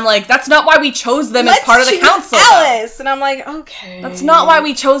mean. And I'm like, that's not why we chose them as part of the council. Alice! And I'm like, okay. That's not why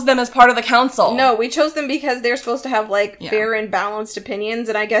we chose them as part of the council. No, we chose them because they're supposed to have, like, fair and balanced opinions,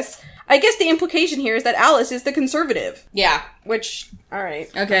 and I guess the implication here is that Alice is the conservative. Yeah. Which,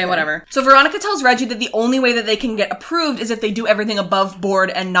 alright. Okay, whatever. So Veronica tells Reggie that the only way that they can get approved is if they do everything above board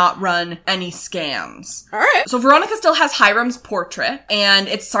and not run any scams. Alright. So Veronica still has Hiram's portrait, and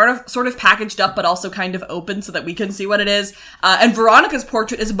it's sort of packaged up, but also kind of open so that we can see what it is. And Veronica's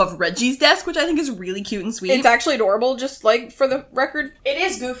portrait is above Reggie's desk, which I think is really cute and sweet. It's actually adorable, just, like, for the record. It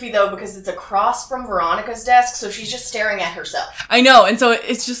is goofy, though, because it's across from Veronica's desk, so she's just staring at herself. I know, and so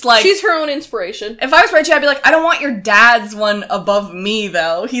it's just like... She's her own inspiration. If I was Reggie, I'd be like, I don't want your dad's one above me,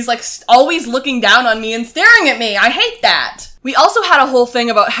 though. He's, like, always looking down on me and staring at me. I hate that. We also had a whole thing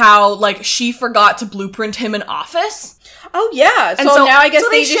about how, like, she forgot to blueprint him an office. Oh, yeah. So now I guess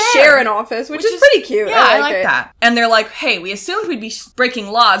they just share an office, which is pretty cute. Yeah, I like that. And they're like, hey, we assumed we'd be breaking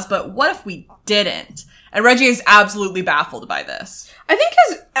laws, but what if we didn't? And Reggie is absolutely baffled by this. I think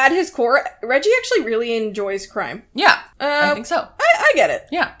at his core, Reggie actually really enjoys crime. Yeah, I think so. I get it.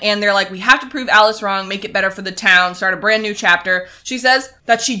 Yeah. And they're like, we have to prove Alice wrong, make it better for the town, start a brand new chapter. She says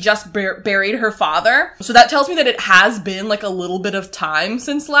that she just buried her father. So that tells me that it has been like a little bit of time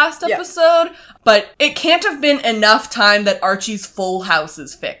since last episode. But it can't have been enough time that Archie's full house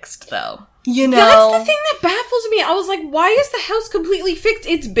is fixed, though. You know? That's the thing that baffles me. I was like, why is the house completely fixed?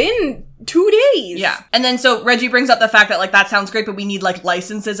 It's been 2 days. Yeah. And then so Reggie brings up the fact that, like, that sounds great, but we need, like,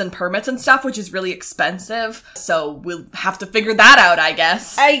 licenses and permits and stuff, which is really expensive. So we'll have to figure that out, I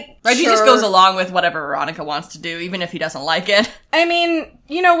guess. Reggie just goes along with whatever Veronica wants to do, even if he doesn't like it. I mean,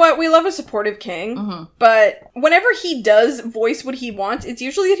 you know what? We love a supportive king, but whenever he does voice what he wants, it's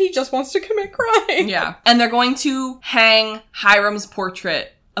usually that he just wants to commit crime. Yeah. And they're going to hang Hiram's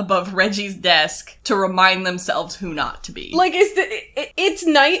portrait above Reggie's desk to remind themselves who not to be. Like, it's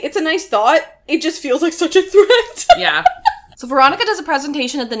nice. It's a nice thought. It just feels like such a threat. Yeah. So Veronica does a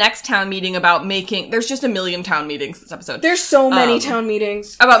presentation at the next town meeting about there's just a million town meetings this episode. There's so many town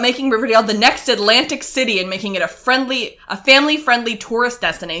meetings. About making Riverdale the next Atlantic city and making it a family-friendly tourist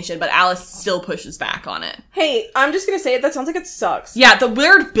destination, but Alice still pushes back on it. Hey, I'm just gonna say it, that sounds like it sucks. Yeah, the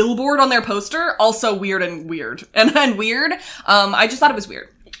weird billboard on their poster, also weird and weird. And weird, I just thought it was weird.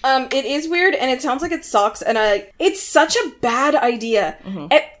 It is weird, and it sounds like it sucks, and it's such a bad idea.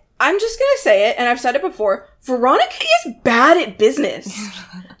 I'm just gonna say it, and I've said it before, Veronica is bad at business.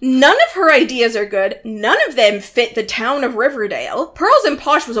 None of her ideas are good. None of them fit the town of Riverdale. Pearls and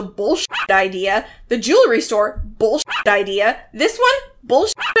Posh was a bullshit idea. The jewelry store, bullshit idea. This one,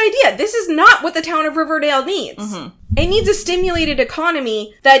 bullshit idea. This is not what the town of Riverdale needs. It needs a stimulated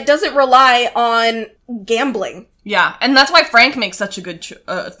economy that doesn't rely on gambling. Yeah, and that's why Frank makes such a good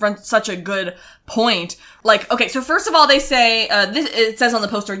point. Like, okay, so first of all, they say, it says on the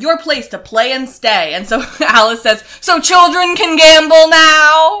poster, your place to play and stay. And so Alice says, so children can gamble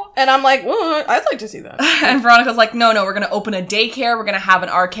now? And I'm like, well, I'd like to see that. And Veronica's like, no, we're gonna open a daycare, we're gonna have an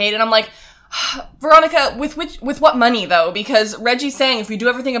arcade. And I'm like, Veronica, with what money, though? Because Reggie's saying if we do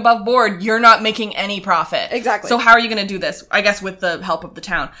everything above board, you're not making any profit. Exactly. So how are you going to do this? I guess with the help of the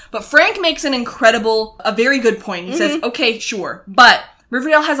town. But Frank makes a very good point. He says, okay, sure, but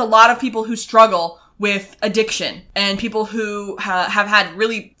Riverdale has a lot of people who struggle with addiction and people who have had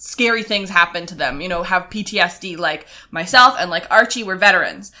really scary things happen to them, have PTSD, like myself and like Archie, we're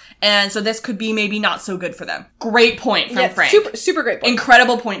veterans. And so this could be maybe not so good for them. Great point from Frank. Super great point.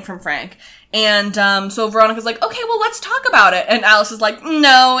 Incredible point from Frank. And so Veronica's like, okay, well, let's talk about it. And Alice is like,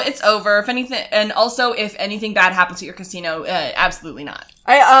 no, it's over. If anything bad happens at your casino, absolutely not.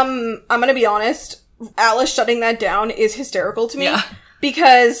 I'm gonna be honest. Alice shutting that down is hysterical to me. Yeah.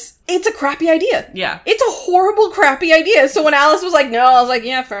 Because it's a crappy idea. Yeah. It's a horrible, crappy idea. So when Alice was like, no, I was like,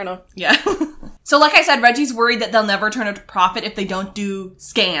 yeah, fair enough. Yeah. So like I said, Reggie's worried that they'll never turn a profit if they don't do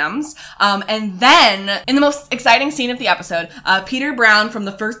scams. And then, in the most exciting scene of the episode, Peter Brown from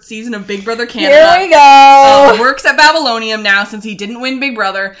the first season of Big Brother Canada Here we go. Works at Babylonium now since he didn't win Big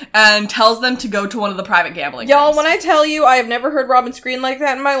Brother and tells them to go to one of the private gambling Y'all, rooms. when I tell you I have never heard Robin scream like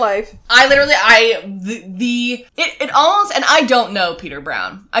that in my life. It almost, and I don't know Peter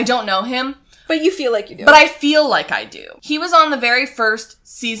Brown. I don't know him. But you feel like you do. But I feel like I do. He was on the very first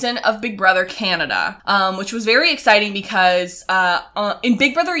season of Big Brother Canada, which was very exciting because in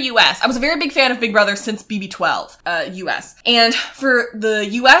Big Brother US, I was a very big fan of Big Brother since BB12 US. And for the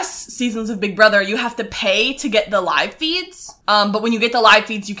US seasons of Big Brother, you have to pay to get the live feeds. But when you get the live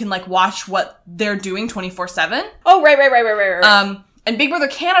feeds, you can like watch what they're doing 24/7. Oh, right. And Big Brother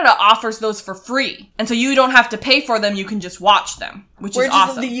Canada offers those for free. And so you don't have to pay for them, you can just watch them, which is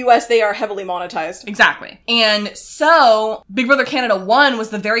awesome. Whereas in the US, they are heavily monetized. Exactly. And so Big Brother Canada 1 was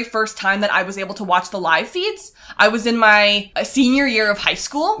the very first time that I was able to watch the live feeds. I was in my senior year of high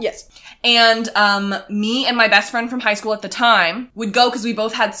school. Yes. And me and my best friend from high school at the time would go, because we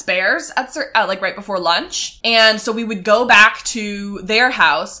both had spares at like right before lunch. And so we would go back to their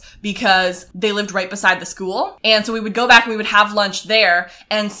house because they lived right beside the school. And so we would go back and we would have lunch there.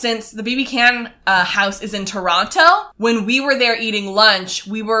 And since the BB Can house is in Toronto, when we were there eating lunch,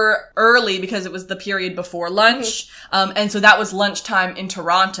 we were early because it was the period before lunch. And so that was lunchtime in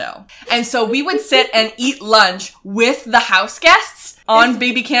Toronto. And so we would sit and eat lunch with the house guests on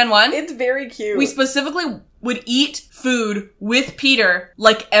BB Can 1. It's very cute. We specifically would eat food with Peter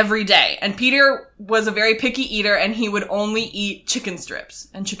like every day. And Peter was a very picky eater and he would only eat chicken strips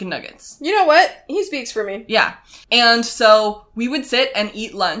and chicken nuggets. You know what? He speaks for me. Yeah. And so we would sit and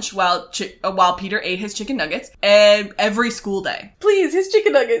eat lunch while Peter ate his chicken nuggets every school day. Please, his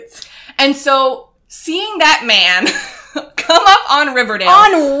chicken nuggets. And so seeing that man come up on Riverdale.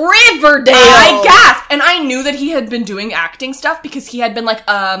 I gasped! And I knew that he had been doing acting stuff because he had been like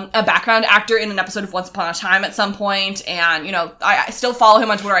a background actor in an episode of Once Upon a Time at some point. And, you know, I still follow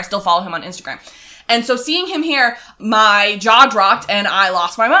him on Twitter. I still follow him on Instagram. And so seeing him here, my jaw dropped and I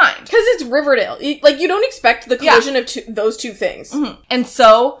lost my mind. Because it's Riverdale. You don't expect the collision of those two things. Mm-hmm. And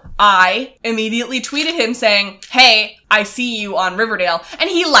so I immediately tweeted him saying, hey, I see you on Riverdale. And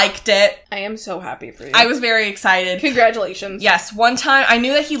he liked it. I am so happy for you. I was very excited. Congratulations. Yes. One time, I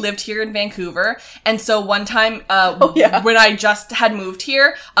knew that he lived here in Vancouver. And so one time, when I just had moved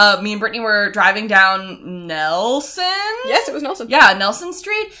here, me and Brittany were driving down Nelson? Yes, it was Nelson. Yeah, Nelson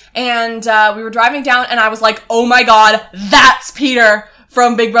Street. And we were driving down and I was like, oh my god, that's Peter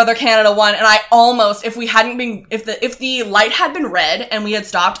from Big Brother Canada 1. And I almost, if the light had been red and we had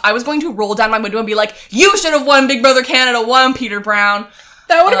stopped, I was going to roll down my window and be like, you should have won Big Brother Canada 1, Peter Brown.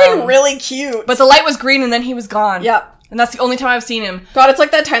 That would have been really cute. But the light was green and then he was gone. Yep. And that's the only time I've seen him. God, it's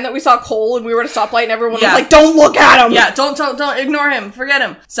like that time that we saw Cole and we were at a stoplight and everyone was like, don't look at him! Yeah, don't ignore him. Forget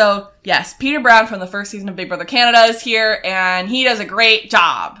him. So, yes, Peter Brown from the first season of Big Brother Canada is here and he does a great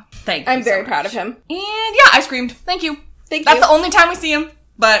job. Thank you. I'm very proud of him. And yeah, I screamed. Thank you. That's the only time we see him,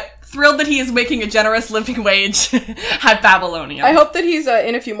 but thrilled that he is making a generous living wage at Babylonia. I hope that he's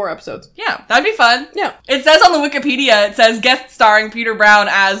in a few more episodes. Yeah, that'd be fun. Yeah. It says on the Wikipedia, it says guest starring Peter Brown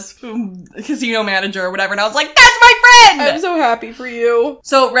as casino manager or whatever, and I was like, that's my friend! I'm so happy for you.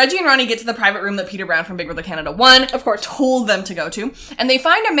 So Reggie and Ronnie get to the private room that Peter Brown from Big Brother Canada 1, of course, told them to go to, and they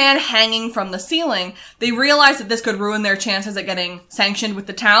find a man hanging from the ceiling. They realize that this could ruin their chances at getting sanctioned with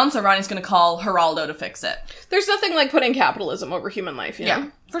the town, so Ronnie's gonna call Geraldo to fix it. There's nothing like putting capitalism over human life, you know? Yeah,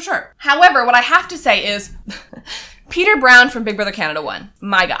 for sure. However, what I have to say is, Peter Brown from Big Brother Canada 1,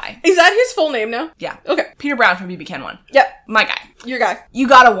 my guy. Is that his full name now? Yeah. Okay. Peter Brown from BB Can 1. Yep. My guy. Your guy. You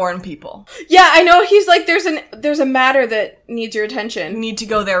gotta warn people. Yeah, I know. He's like, there's a matter that needs your attention. You need to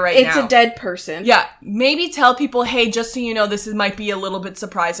go there now. It's a dead person. Yeah. Maybe tell people, hey, just so you know, this might be a little bit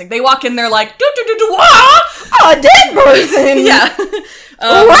surprising. They walk in, they're like, a dead person! Yeah.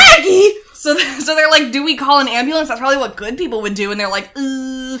 Raggy! So they're like, do we call an ambulance? That's probably what good people would do. And they're like, but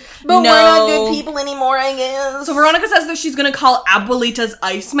no. we're not good people anymore, I guess. So Veronica says that she's gonna call Abuelita's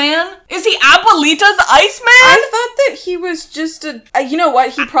Iceman. Is he Abuelita's Iceman? I thought that he was just you know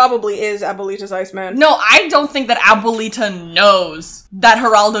what? He probably is Abuelita's Iceman. No, I don't think that Abuelita knows that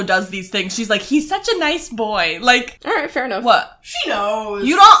Geraldo does these things. She's like, he's such a nice boy. Like, alright, fair enough. What? She knows.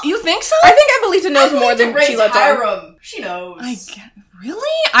 You think so? I think Abuelita knows more than she lets on. She knows.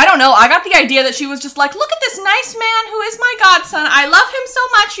 Really? I don't know. I got the idea that she was just like, look at this nice man who is my godson. I love him so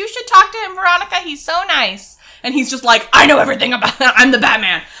much. You should talk to him, Veronica. He's so nice. And he's just like, I know everything about that. I'm the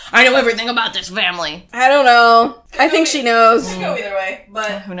Batman. I know everything about this family. I don't know. I think she knows. It could go either way,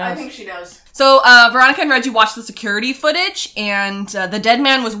 but who knows? I think she knows. So, Veronica and Reggie watched the security footage, and the dead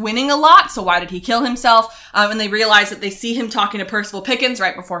man was winning a lot, so why did he kill himself? And they realized that they see him talking to Percival Pickens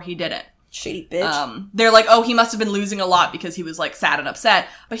right before he did it. Shady bitch. They're like, oh, he must have been losing a lot because he was, like, sad and upset.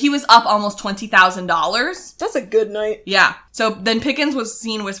 But he was up almost $20,000. That's a good night. Yeah. So then Pickens was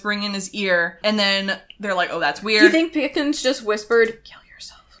seen whispering in his ear, and then they're like, oh, that's weird. Do you think Pickens just whispered, kill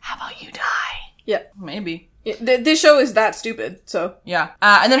yourself? How about you die? Yeah. Maybe. This show is that stupid, so. Yeah.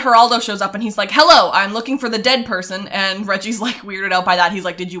 And then Geraldo shows up and he's like, hello, I'm looking for the dead person. And Reggie's like weirded out by that. He's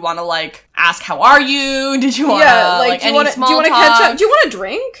like, did you want to like ask how are you? Did you want to like any small do you want to catch up? Do you want a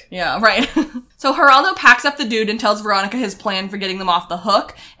drink? Yeah, right. So Geraldo packs up the dude and tells Veronica his plan for getting them off the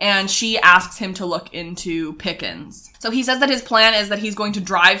hook. And she asks him to look into Pickens. So he says that his plan is that he's going to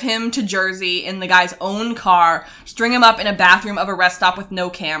drive him to Jersey in the guy's own car, string him up in a bathroom of a rest stop with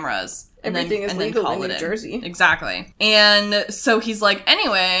no cameras. Everything is legal in New Jersey. Exactly. And so he's like,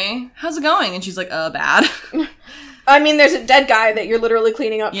 anyway, how's it going? And she's like, bad. I mean, there's a dead guy that you're literally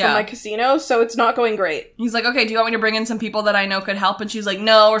cleaning up from my casino, so it's not going great. He's like, okay, do you want me to bring in some people that I know could help? And she's like,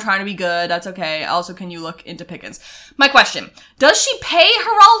 no, we're trying to be good. That's okay. Also, can you look into Pickens? My question, does she pay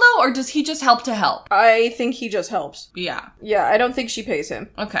Geraldo or does he just help to help? I think he just helps. Yeah. Yeah, I don't think she pays him.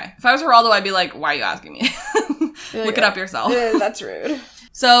 Okay. If I was Geraldo, I'd be like, why are you asking me? Look it up yourself. That's rude.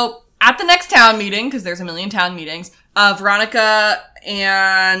 So, at the next town meeting, because there's a million town meetings, Veronica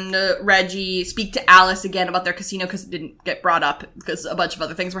and Reggie speak to Alice again about their casino because it didn't get brought up because a bunch of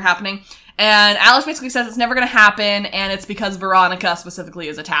other things were happening. And Alice basically says it's never going to happen, and it's because Veronica specifically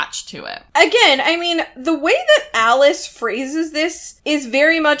is attached to it. Again, I mean, the way that Alice phrases this is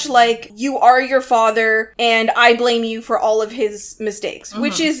very much like, you are your father, and I blame you for all of his mistakes,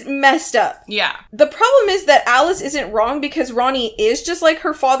 which is messed up. Yeah. The problem is that Alice isn't wrong because Ronnie is just like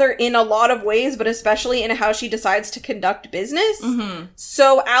her father in a lot of ways, but especially in how she decides to conduct business.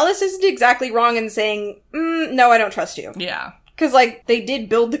 So Alice isn't exactly wrong in saying, no, I don't trust you. Yeah. Because, like, they did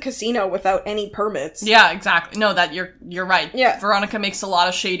build the casino without any permits. Yeah, exactly. No, that you're right. Yeah. Veronica makes a lot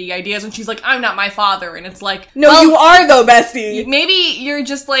of shady ideas, and she's like, I'm not my father. And it's like, no, well, you are, though, bestie. Maybe you're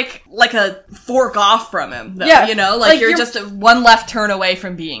just, like a fork off from him, though, yeah. You know? Like you're just one left turn away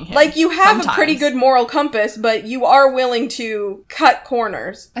from being him. Like, you have sometimes. A pretty good moral compass, but you are willing to cut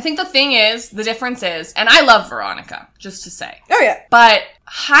corners. I think the difference is, and I love Veronica, just to say. Oh, yeah. But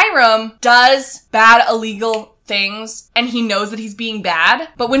Hiram does bad illegal things, and he knows that he's being bad.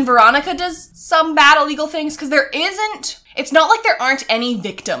 But when Veronica does some bad illegal things, because it's not like there aren't any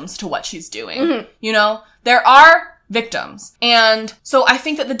victims to what she's doing. You know? There are victims. And so I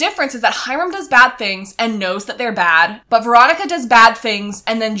think that the difference is that Hiram does bad things and knows that they're bad, but Veronica does bad things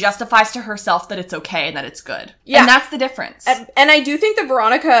and then justifies to herself that it's okay and that it's good. Yeah. And that's the difference. And I do think that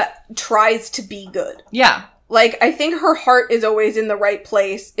Veronica tries to be good. Yeah. Like, I think her heart is always in the right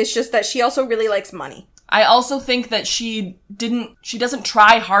place. It's just that she also really likes money. I also think that she doesn't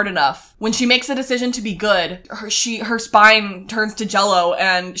try hard enough. When she makes a decision to be good, her spine turns to jello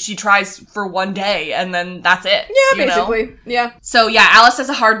and she tries for one day and then that's it. Yeah, basically. Know? Yeah. So yeah, Alice has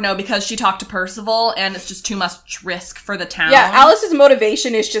a hard no because she talked to Percival and it's just too much risk for the town. Yeah, Alice's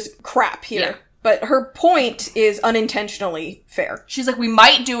motivation is just crap here. Yeah. But her point is unintentionally fair. She's like, we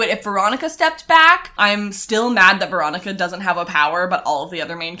might do it if Veronica stepped back. I'm still mad that Veronica doesn't have a power, but all of the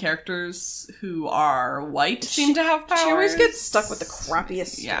other main characters who are white seem to have powers. She always gets stuck with the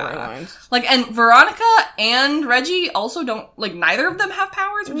crappiest storylines. Like, and Veronica and Reggie also don't, like, neither of them have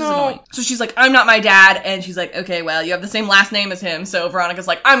powers, which is annoying. So she's like, I'm not my dad, and she's like, okay, well, you have the same last name as him, so Veronica's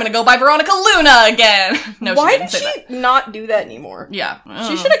like, I'm gonna go by Veronica Luna again. No, Why she didn't did say she not do that anymore? Yeah.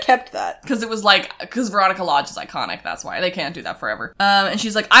 She should have kept that. Because it was because Veronica Lodge is iconic, that's why. They can't do that forever. And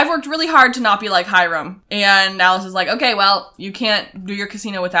she's like, I've worked really hard to not be like Hiram. And Alice is like, okay, well, you can't do your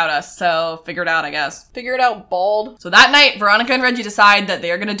casino without us, so figure it out, I guess. Figure it out, bald. So that night, Veronica and Reggie decide that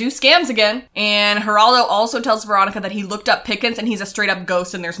they are gonna do scams again. And Geraldo also tells Veronica that he looked up Pickens and he's a straight up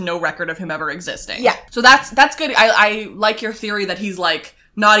ghost and there's no record of him ever existing. Yeah. So that's good. I like your theory that he's like,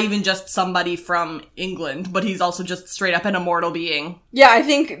 not even just somebody from England, but he's also just straight up an immortal being. Yeah, I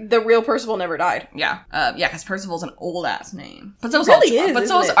think the real Percival never died. Yeah. Because Percival's an old-ass name. But so is Archibald. But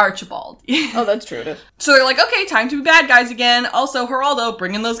so is Archibald. Oh, that's true, it is. So they're like, okay, time to be bad guys again. Also, Geraldo,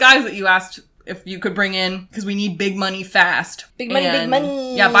 bring in those guys that you asked if you could bring in, because we need big money fast. Big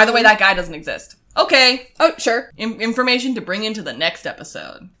money. Yeah, by the way, that guy doesn't exist. Okay. Oh, sure. Information to bring into the next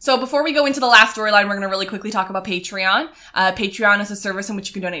episode. So before we go into the last storyline, we're going to really quickly talk about Patreon. Patreon is a service in which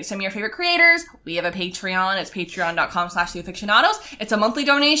you can donate to some of your favorite creators. We have a Patreon. It's patreon.com/AFICTIONADOS. It's a monthly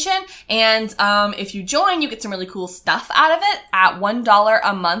donation. And if you join, you get some really cool stuff out of it. At $1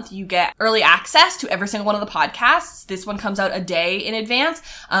 a month, you get early access to every single one of the podcasts. This one comes out a day in advance.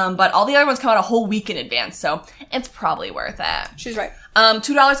 But all the other ones come out a whole week in advance. So it's probably worth it. She's right.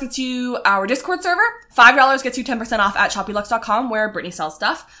 $2 gets you our Discord server. $5 gets you 10% off at shopulux.com, where Brittany sells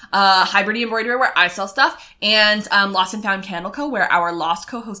stuff. Hi Brittany Embroidery, where I sell stuff. And Lost and Found Candle Co., where our Lost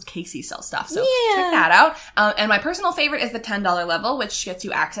co-host Casey sells stuff. So check that out. And my personal favorite is the $10 level, which gets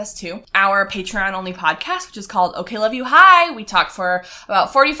you access to our Patreon-only podcast, which is called Okay Love You Hi. We talk for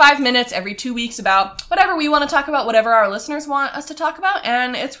about 45 minutes every 2 weeks about whatever we want to talk about, whatever our listeners want us to talk about.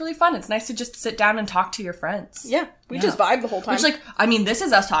 And it's really fun. It's nice to just sit down and talk to your friends. Yeah. We just vibe the whole time. Which, this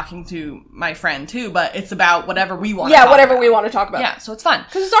is us talking to my friend, too, but it's about whatever we want to talk about. Yeah, whatever we want to talk about. Yeah, so it's fun.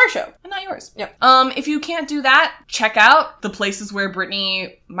 Because it's our show. And not yours. Yep. If you can't do that, check out the places where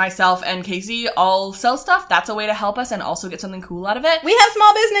Brittany, myself, and Casey all sell stuff. That's a way to help us and also get something cool out of it. We have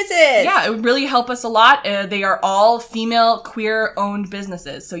small businesses! Yeah, it would really help us a lot. They are all female, queer-owned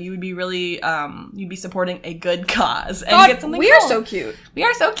businesses, so you would be really, you'd be supporting a good cause and get something cool. We are so cute. We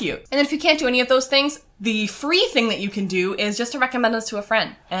are so cute. And then if you can't do any of those things, the free thing that you can do is just to recommend us to a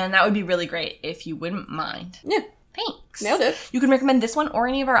friend. And that would be really great if you wouldn't mind. Yeah. Thanks. Nailed it. You can recommend this one or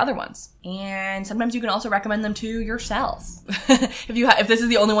any of our other ones. And sometimes you can also recommend them to yourself. If this is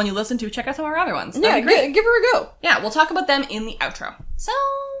the only one you listen to, check out some of our other ones. That'd be great. Give her a go. Yeah, we'll talk about them in the outro. So,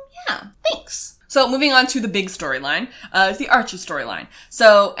 yeah, thanks. So, moving on to the big storyline, it's the Archie storyline.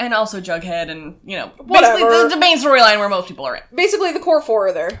 So, and also Jughead and, basically the main storyline where most people are in. Basically the core four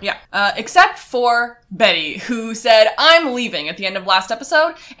are there. Yeah. Except for Betty, who said, I'm leaving at the end of last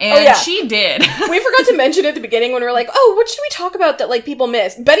episode, and she did. We forgot to mention at the beginning when we were like, what should we talk about that, people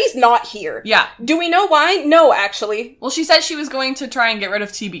missed? Betty's not here. Yeah. Do we know why? No, actually. Well, she said she was going to try and get rid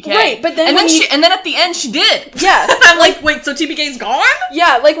of TBK. Right, but then and then at the end she did. Yeah. I'm like, wait, so TBK's gone?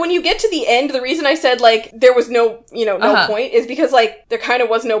 Yeah, when you get to the end, the reason I said, there was no point is because, there kind of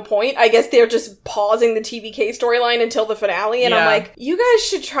was no point. I guess they're just pausing the TBK storyline until the finale, and I'm like, you guys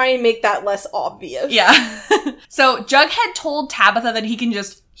should try and make that less obvious. Yeah. So Jughead told Tabitha that he can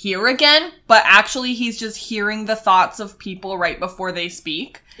just hear again, but actually he's just hearing the thoughts of people right before they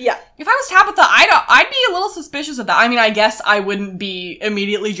speak. Yeah. If I was Tabitha, I'd be a little suspicious of that. I mean, I guess I wouldn't be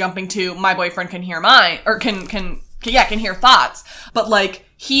immediately jumping to my boyfriend can hear mine, or can hear thoughts. But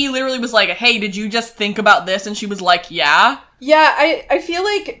he literally was like, hey, did you just think about this? And she was like, yeah. Yeah, I feel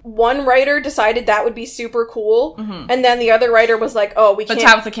like one writer decided that would be super cool, and then the other writer was like, we can't... But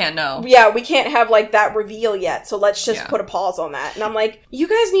Tabitha can't know. Yeah, we can't have, that reveal yet, so let's just put a pause on that. And I'm like, you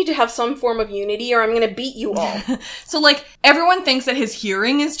guys need to have some form of unity, or I'm gonna beat you all. So, everyone thinks that his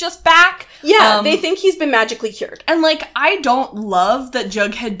hearing is just back. Yeah, they think he's been magically cured. And, I don't love that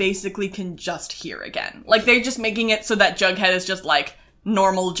Jughead basically can just hear again. They're just making it so that Jughead is just,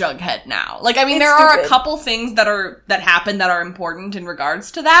 normal Jughead now. There are a couple things that happen that are important in regards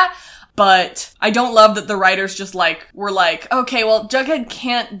to that, but I don't love that the writers just were okay, well, Jughead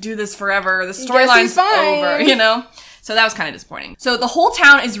can't do this forever. The storyline's over, So that was kind of disappointing. So the whole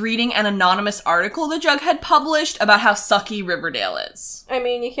town is reading an anonymous article that Jughead published about how sucky Riverdale is. I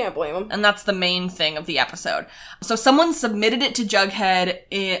mean, you can't blame him. And that's the main thing of the episode. So someone submitted it to Jughead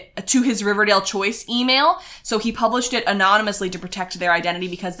to his Riverdale Choice email. So he published it anonymously to protect their identity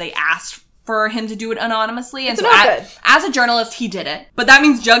because they asked for him to do it anonymously. And so as a journalist, he did it. But that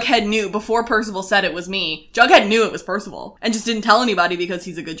means Jughead knew before Percival said it was me. Jughead knew it was Percival and just didn't tell anybody because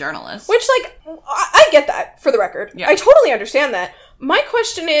he's a good journalist. Which, I get that, for the record. Yeah. I totally understand that. My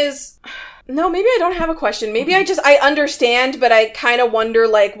question is... No, maybe I don't have a question. Maybe I understand, but I kind of wonder,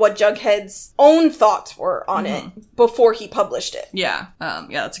 what Jughead's own thoughts were on it before he published it. Yeah.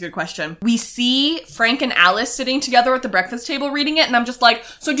 That's a good question. We see Frank and Alice sitting together at the breakfast table reading it, and I'm just like,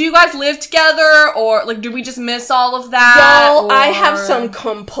 so do you guys live together? Or, did we just miss all of that? Well, I have some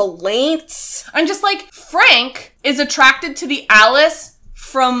complaints. I'm just like, Frank is attracted to the Alice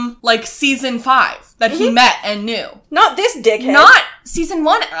from, season 5 that he met and knew. Not this dickhead. Not season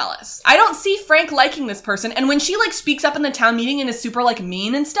 1 Alice. I don't see Frank liking this person. And when she, speaks up in the town meeting and is super,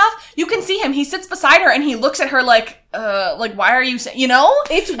 mean and stuff, you can see him. He sits beside her and he looks at her why are you saying,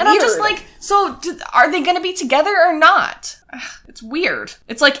 It's and weird. I'm just like, so are they gonna be together or not? It's weird.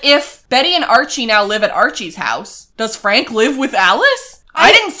 It's like if Betty and Archie now live at Archie's house, does Frank live with Alice?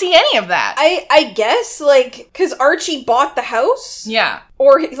 I didn't see any of that. I guess, because Archie bought the house. Yeah.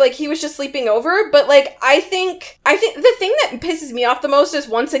 Or, he was just sleeping over. But, I think the thing that pisses me off the most is,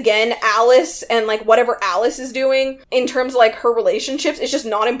 once again, Alice and, whatever Alice is doing in terms of, her relationships is just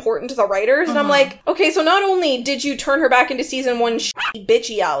not important to the writers. And I'm like, okay, so not only did you turn her back into season 1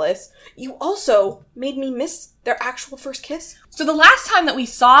 bitchy Alice, you also made me miss their actual first kiss. So the last time that we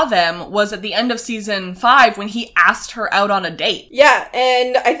saw them was at the end of season 5 when he asked her out on a date. Yeah,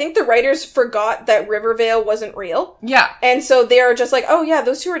 and I think the writers forgot that Riverdale wasn't real. Yeah. And so they're just like, oh yeah,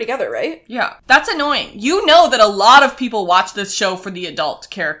 those two are together, right? Yeah. That's annoying. You know that a lot of people watch this show for the adult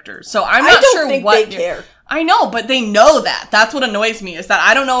characters, so I'm not sure think what they care. I know, but they know that. That's what annoys me, is that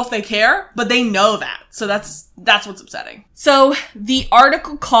I don't know if they care, but they know that. So that's what's upsetting. So the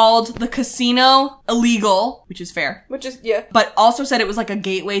article called the casino illegal, which is fair. Which is, yeah. But also said it was like a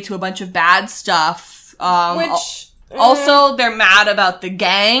gateway to a bunch of bad stuff. Which... Also, they're mad about the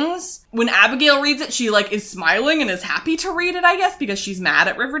gangs. When Abigail reads it, she, like, is smiling and is happy to read it, I guess, because she's mad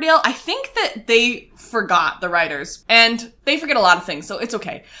at Riverdale. I think that they forgot, the writers. And they forget a lot of things, so it's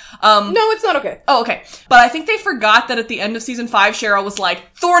okay. No, it's not okay. Oh, okay. But I think they forgot that at the end of season 5, Cheryl was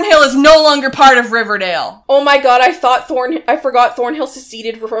like, Thornhill is no longer part of Riverdale. Oh my god, I forgot Thornhill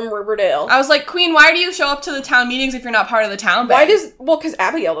seceded from Riverdale. I was like, Queen, why do you show up to the town meetings if you're not part of the town band? Well, because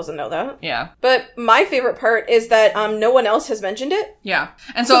Abigail doesn't know that. Yeah. But my favorite part is that no one else has mentioned it. Yeah.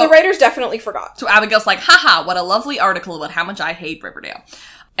 And so the writers definitely forgot. So Abigail's like, haha, what a lovely article about how much I hate Riverdale.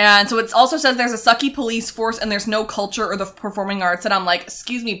 And so it also says there's a sucky police force and there's no culture or the performing arts. And I'm like,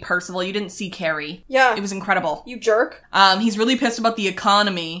 excuse me, Percival, you didn't see Carrie. Yeah. It was incredible. You jerk. He's really pissed about the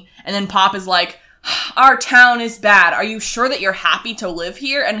economy. And then Pop is like, our town is bad. Are you sure that you're happy to live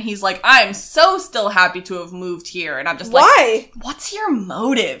here? And he's like, I'm so still happy to have moved here. And I'm just like, why? What's your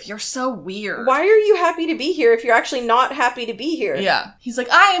motive? You're so weird. Why are you happy to be here if you're actually not happy to be here? Yeah. He's like,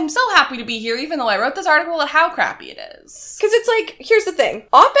 I am so happy to be here, even though I wrote this article about how crappy it is. Because it's like, here's the thing.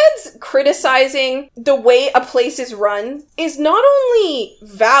 Op-eds criticizing the way a place is run is not only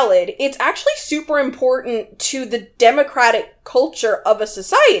valid, it's actually super important to the democratic culture of a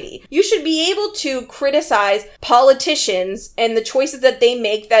society. You should be able to criticize politicians and the choices that they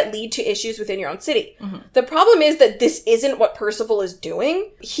make that lead to issues within your own city. Mm-hmm. The problem is that this isn't what Percival is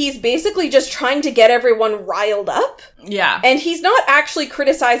doing. He's basically just trying to get everyone riled up. Yeah. And he's not actually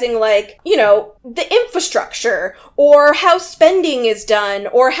criticizing, like, you know, the infrastructure or how spending is done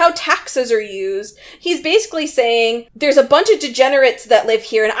or how taxes are used. He's basically saying there's a bunch of degenerates that live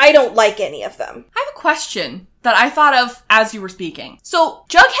here and I don't like any of them. I have a question that I thought of as you were speaking. So,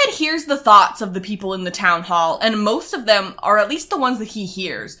 Jughead hears the thoughts of the people in the town hall, and most of them, or at least the ones that he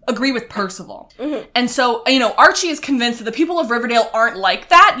hears, agree with Percival. Mm-hmm. And so, you know, Archie is convinced that the people of Riverdale aren't like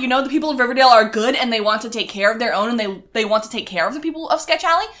that. You know, the people of Riverdale are good and they want to take care of their own and they want to take care of the people of Sketch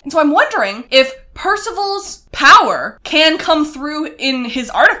Alley. And so I'm wondering if Percival's power can come through in his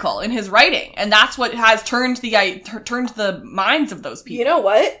article, in his writing, and that's what has turned the minds of those people. You know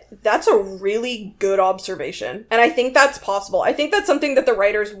what? That's a really good observation, and I think that's possible. I think that's something that the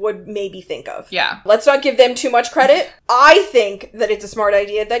writers would maybe think of. Yeah. Let's not give them too much credit. I think that it's a smart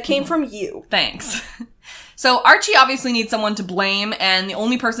idea that came from you. Thanks. So Archie obviously needs someone to blame, and the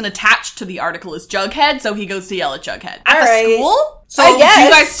only person attached to the article is Jughead, so he goes to yell at Jughead. At the school? So I guess. Do you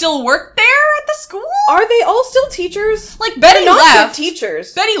guys still work there at the school? Are they all still teachers? Like, Betty They're not left. good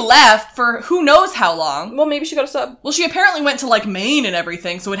teachers. Betty left for who knows how long. Well, maybe she got a sub. Well, she apparently went to, like, Maine and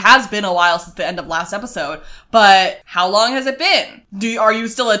everything, so it has been a while since the end of last episode. But how long has it been? Are you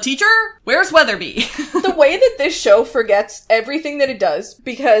still a teacher? Where's Weatherby? The way that this show forgets everything that it does,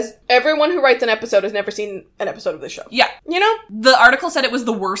 because everyone who writes an episode has never seen an episode of this show. Yeah. You know? The article said it was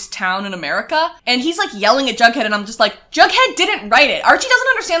the worst town in America, and he's, like, yelling at Jughead, and I'm just like, Jughead didn't write it. Archie doesn't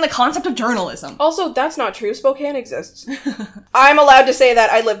understand the concept of journalism. Also, that's not true. Spokane exists. I'm allowed to say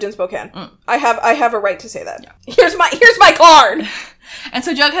that. I lived in Spokane. Mm. I have a right to say that. Yeah. Here's my card. And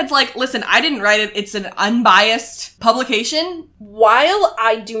so Jughead's like, listen, I didn't write it. It's an unbiased publication. While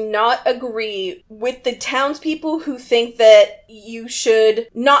I do not agree with the townspeople who think that you should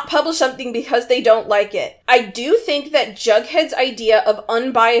not publish something because they don't like it, I do think that Jughead's idea of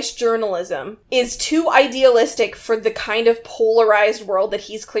unbiased journalism is too idealistic for the kind of polarized world that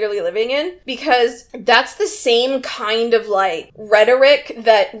he's clearly living in, because that's the same kind of, like, rhetoric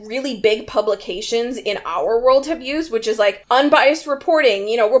that really big publications in our world have used, which is, like, unbiased reporting,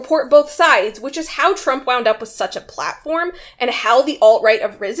 you know, report both sides, which is how Trump wound up with such a platform and how the alt-right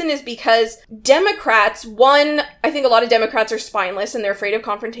have risen, is because Democrats, one, I think a lot of Democrats are spineless and they're afraid of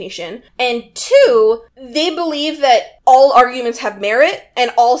confrontation, and two, they believe that all arguments have merit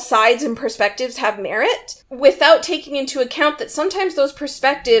and all sides and perspectives have merit, without taking into account that sometimes those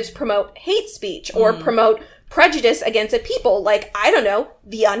perspectives promote hate speech or promote prejudice against a people, like, I don't know,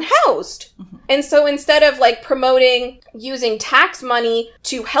 the unhoused. Mm-hmm. And so instead of, like, promoting using tax money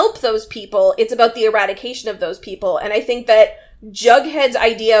to help those people, it's about the eradication of those people. And I think that Jughead's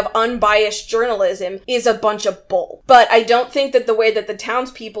idea of unbiased journalism is a bunch of bull. But I don't think that the way that the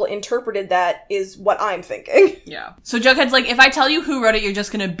townspeople interpreted that is what I'm thinking. Yeah. So Jughead's like, if I tell you who wrote it, you're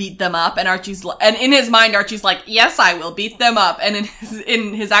just gonna beat them up. And and in his mind, Archie's like, yes, I will beat them up. And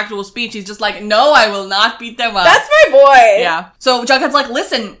in his actual speech, he's just like, no, I will not beat them up. That's my boy! Yeah. So Jughead's like,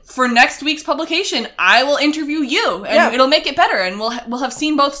 listen, for next week's publication, I will interview you, and it'll make it better, and we'll have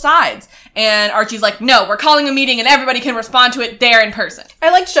seen both sides. And Archie's like, no, we're calling a meeting, and everybody can respond to it there in person.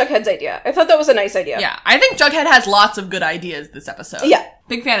 I liked Jughead's idea. I thought that was a nice idea. Yeah. I think Jughead has lots of good ideas this episode. Yeah.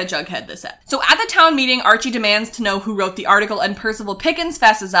 Big fan of Jughead this set. So at the town meeting, Archie demands to know who wrote the article, and Percival Pickens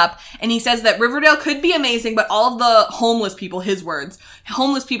fesses up, and he says that Riverdale could be amazing, but all of the homeless people, his words,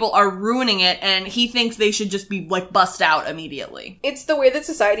 homeless people are ruining it, and he thinks they should just be, like, bust out immediately. It's the way that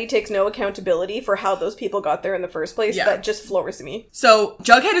society takes no accountability for how those people got there in the first place that just floors me. So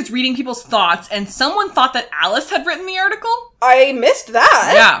Jughead is reading people's thoughts, and someone thought that Alice had written the article? I missed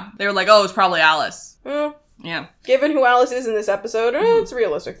that! Yeah. They were like, oh, it's probably Alice. Yeah. Given who Alice is in this episode, it's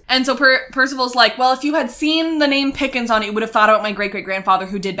realistic. And so Percival's like, well, if you had seen the name Pickens on it, you would have thought about my great-great-grandfather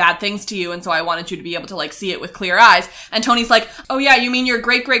who did bad things to you, and so I wanted you to be able to, like, see it with clear eyes. And Tony's like, oh yeah, you mean your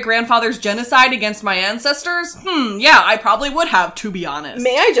great-great-grandfather's genocide against my ancestors? Yeah, I probably would have, to be honest.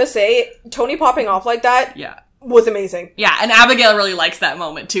 May I just say, Tony popping off like that? Yeah. Was amazing. Yeah, and Abigail really likes that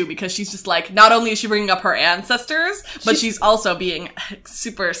moment, too, because she's just like, not only is she bringing up her ancestors, but she's also being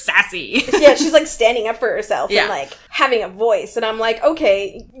super sassy. Yeah, she's, like, standing up for herself and, like, having a voice. And I'm like,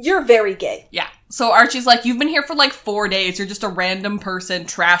 okay, you're very gay. Yeah. So Archie's like, you've been here for, like, 4 days. You're just a random person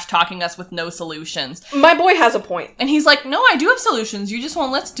trash-talking us with no solutions. My boy has a point. And he's like, no, I do have solutions. You just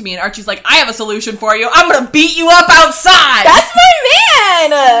won't listen to me. And Archie's like, I have a solution for you. I'm gonna beat you up outside! That's my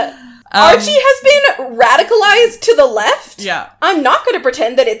man! Archie has been radicalized to the left. Yeah. I'm not going to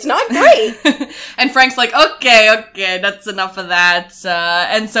pretend that it's not great. And Frank's like, okay, that's enough of that.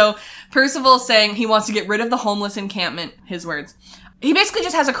 And so Percival's saying he wants to get rid of the homeless encampment, his words. He basically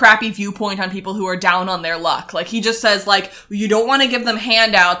just has a crappy viewpoint on people who are down on their luck. Like, he just says, like, you don't want to give them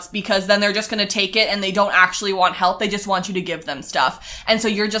handouts because then they're just going to take it and they don't actually want help. They just want you to give them stuff. And so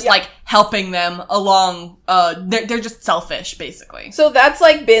you're just, like, helping them along. They're just selfish, basically. So that's,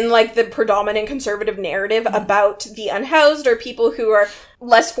 like, been, like, the predominant conservative narrative about the unhoused or people who are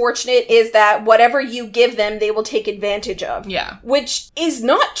less fortunate, is that whatever you give them, they will take advantage of. Yeah. Which is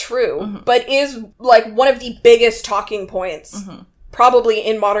not true, but is, like, one of the biggest talking points. Probably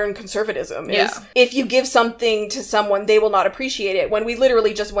in modern conservatism, is if you give something to someone, they will not appreciate it. When we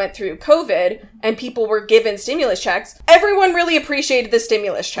literally just went through COVID and people were given stimulus checks, everyone really appreciated the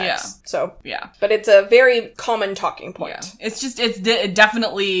stimulus checks. Yeah. So, yeah. But it's a very common talking point. Yeah. It's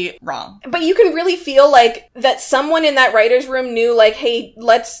definitely wrong. But you can really feel like that someone in that writer's room knew, like, hey,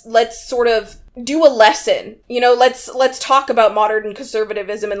 let's sort of do a lesson. You know, let's talk about modern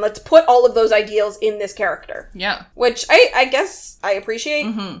conservatism and let's put all of those ideals in this character. Yeah. Which I guess I appreciate.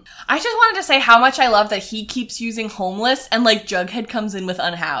 I just wanted to say how much I love that he keeps using homeless and, like, Jughead comes in with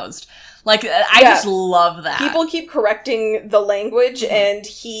unhoused. Like, I just love that. People keep correcting the language and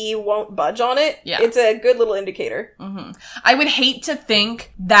he won't budge on it. Yeah. It's a good little indicator. I would hate to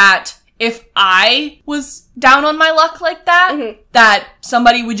think that if I was down on my luck like that, that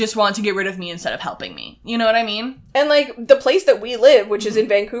somebody would just want to get rid of me instead of helping me. You know what I mean? And, like, the place that we live, which is in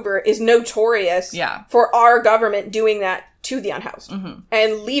Vancouver, is notorious for our government doing that to the unhoused.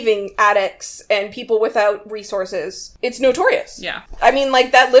 And leaving addicts and people without resources. It's notorious. Yeah. I mean,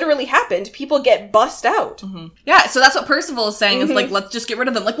 like, that literally happened. People get bussed out. Yeah, so that's what Percival is saying, is, like, let's just get rid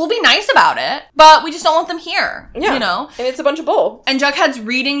of them. Like, we'll be nice about it, but we just don't want them here. Yeah. You know? And it's a bunch of bull. And Jughead's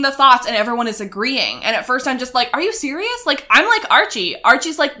reading the thoughts and everyone is agreeing. And at first I'm just like, are you serious? Like, I'm like Archie.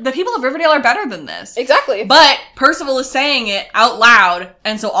 Archie's like, the people of Riverdale are better than this. Exactly. But Percival is saying it out loud,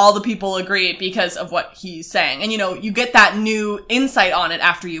 and so all the people agree because of what he's saying. And, you know, you get that new insight on it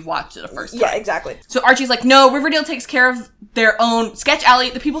after you've watched it the first time. Yeah, exactly. So Archie's like, no, Riverdale takes care of their own. Sketch Alley,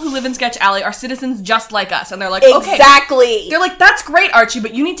 the people who live in Sketch Alley are citizens just like us. And they're like, okay. Exactly. They're like, that's great, Archie,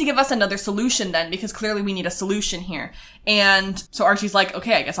 but you need to give us another solution then, because clearly we need a solution here. And so Archie's like,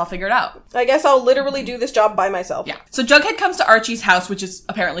 okay, I guess I'll figure it out. I guess I'll literally do this job by myself. Yeah. So Jughead comes to Archie's house, which is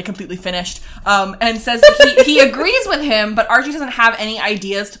apparently completely finished, and says that he agrees with him, but Archie doesn't have any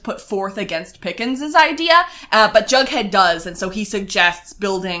ideas to put forth against Pickens' idea, but Jughead does, and so he suggests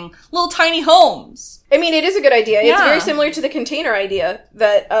building little tiny homes. I mean, it is a good idea. Yeah. It's very similar to the container idea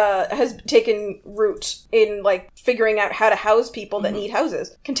that has taken root in, like, figuring out how to house people that need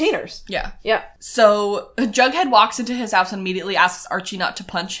houses. Containers. Yeah. Yeah. So Jughead walks into his house and immediately asks Archie not to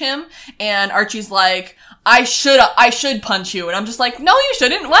punch him, and Archie's like, I should punch you. And I'm just like, no, you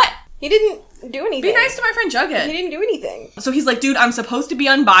shouldn't. What? He didn't do anything. Be nice to my friend Jughead. He didn't do anything. So he's like, dude, I'm supposed to be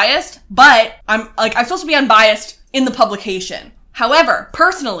unbiased, but I'm supposed to be unbiased in the publication. However,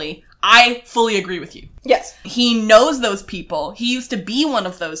 personally, I fully agree with you. Yes. He knows those people. He used to be one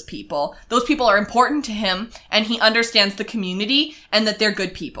of those people. Those people are important to him, and he understands the community and that they're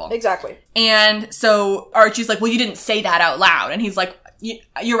good people. Exactly. And so Archie's like, well, you didn't say that out loud. And he's like,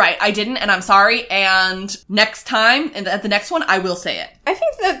 you're right, I didn't, and I'm sorry, and next time, and at the next one, I will say it. I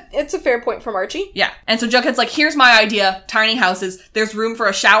think that it's a fair point from Archie. Yeah. And so Jughead's like, here's my idea, tiny houses, there's room for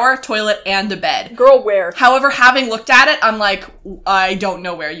a shower, toilet, and a bed. Girl, where? However, having looked at it, I'm like, I don't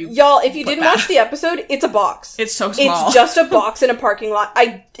know where you Y'all, if you didn't watch the episode, it's a box. It's so small. It's just a box in a parking lot.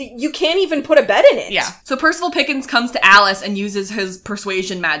 You can't even put a bed in it. Yeah. So Percival Pickens comes to Alice and uses his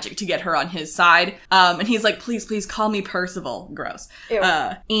persuasion magic to get her on his side. And he's like, please call me Percival. Gross. Ew.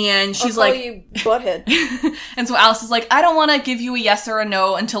 And she's I'll like, call you Butthead. And so Alice is like, I don't want to give you a yes or a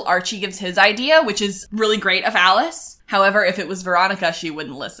no until Archie gives his idea, which is really great of Alice. However, if it was Veronica, she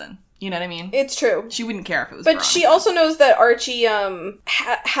wouldn't listen. You know what I mean? It's true. She wouldn't care if it was But Veronica. she also knows that Archie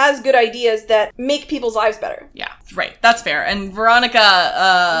has good ideas that make people's lives better. Yeah, right. That's fair. And Veronica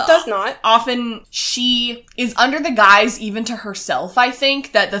does not. Often she is under the guise, even to herself, I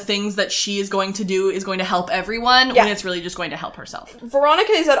think, that the things that she is going to do is going to help everyone when it's really just going to help herself.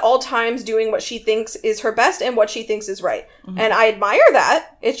 Veronica is at all times doing what she thinks is her best and what she thinks is right. Mm-hmm. And I admire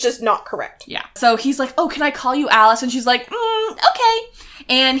that. It's just not correct. Yeah. So he's like, oh, can I call you Alice? And she's like, okay.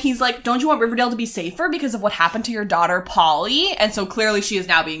 And he's like, don't you want Riverdale to be safer because of what happened to your daughter, Polly? And so clearly she is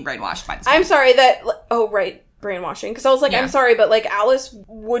now being brainwashed by this man. I'm sorry that... Oh, right. Brainwashing. Because I was like, I'm sorry, but like Alice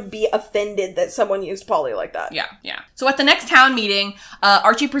would be offended that someone used Polly like that. Yeah. So at the next town meeting,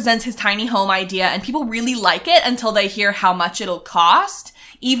 Archie presents his tiny home idea and people really like it until they hear how much it'll cost,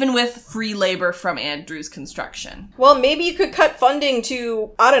 even with free labor from Andrew's construction. Well, maybe you could cut funding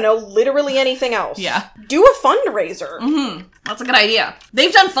to, I don't know, literally anything else. Yeah. Do a fundraiser. Mm-hmm. That's a good idea.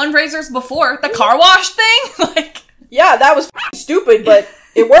 They've done fundraisers before. The car wash thing? Yeah, that was stupid, but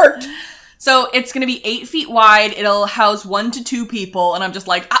it worked. So it's going to be 8 feet wide. It'll house 1 to 2 people. And I'm just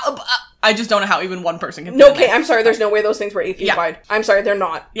like, I just don't know how even one person can fit in there. I'm sorry. There's no way those things were 8 feet wide. I'm sorry. They're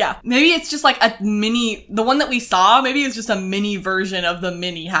not. Yeah. Maybe it's just like a mini, the one that we saw, maybe it's just a mini version of the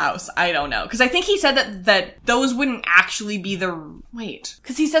mini house. I don't know. Because I think he said that those wouldn't actually be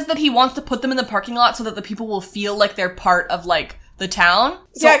because he says that he wants to put them in the parking lot so that the people will feel like they're part of like the town.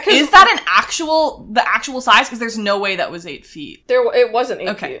 So is that the actual size? Because there's no way that was 8 feet. It wasn't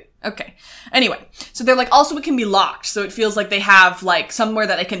 8 feet. Okay. Anyway, so they're like, also it can be locked, so it feels like they have like somewhere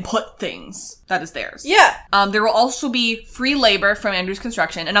that they can put things that is theirs. Yeah. There will also be free labor from Andrew's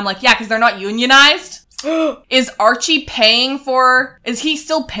construction, and I'm like, yeah, because they're not unionized. Is Archie is he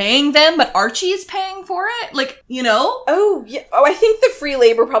still paying them, but Archie is paying for it? Like, you know? Oh, yeah. Oh, I think the free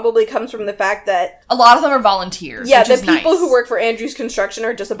labor probably comes from the fact that a lot of them are volunteers. Yeah, the people who work for Andrew's construction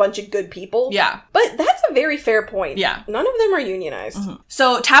are just a bunch of good people. Yeah. But that's a very fair point. Yeah. None of them are unionized. Mm-hmm.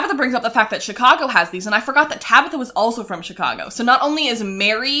 So Tabitha brings up the fact that Chicago has these, and I forgot that Tabitha was also from Chicago. So not only is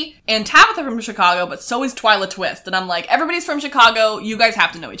Mary and Tabitha from Chicago, but so is Twyla Twist. And I'm like, everybody's from Chicago. You guys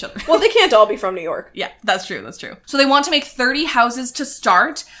have to know each other. Well, they can't all be from New York. Yeah. That's true. So they want to make 30 houses to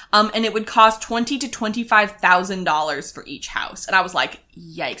start, and it would cost $20,000 to $25,000 for each house. And I was like,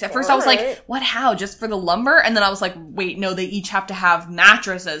 yikes. At first I was like, what, how? Just for the lumber? And then I was like, wait, no, they each have to have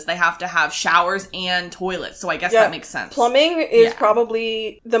mattresses. They have to have showers and toilets. So I guess that makes sense. Plumbing is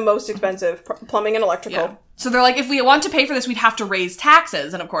probably the most expensive. Plumbing and electrical. Yeah. So they're like, if we want to pay for this, we'd have to raise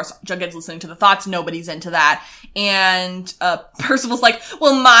taxes. And of course, Jughead's listening to the thoughts. Nobody's into that. And Percival's like,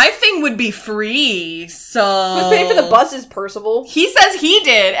 well, my thing would be free, so... Who's paying for the buses, Percival? He says he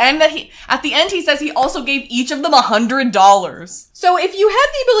did. And that at the end, he says he also gave each of them $100. So if you had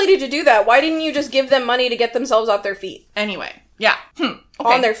the ability to do that, why didn't you just give them money to get themselves off their feet? Anyway, yeah. Okay.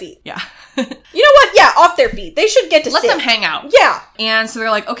 On their feet. Yeah. You know what? Yeah, off their feet. They should get to Let them hang out. Yeah. And so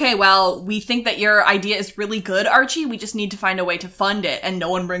they're like, okay, well, we think that your idea is really good, Archie. We just need to find a way to fund it. And no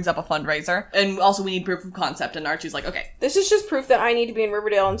one brings up a fundraiser. And also we need proof of concept. And Archie's like, okay. This is just proof that I need to be in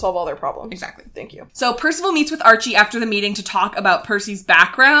Riverdale and solve all their problems. Exactly. Thank you. So Percival meets with Archie after the meeting to talk about Percy's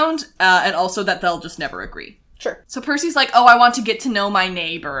background, and also that they'll just never agree. Sure. So Percy's like, oh, I want to get to know my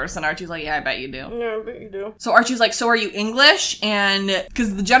neighbors. And Archie's like, yeah, I bet you do. Yeah, I bet you do. So Archie's like, so are you English? And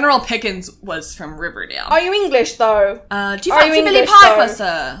because the General Pickens was from Riverdale. Are you English, though? Do you fancy Billy Piper,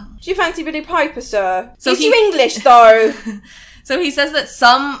 sir? Do you fancy Billy Piper, sir? So Is you English, though? So he says that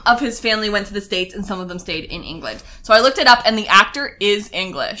some of his family went to the States and some of them stayed in England. So I looked it up and the actor is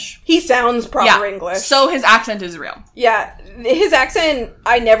English. He sounds proper English. So his accent is real. Yeah. His accent,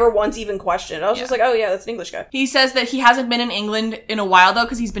 I never once even questioned. I was just like, oh yeah, that's an English guy. He says that he hasn't been in England in a while though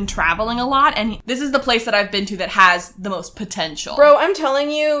because he's been traveling a lot, and this is the place that I've been to that has the most potential. Bro, I'm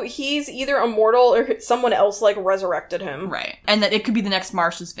telling you, he's either immortal or someone else like resurrected him. Right. And that it could be the next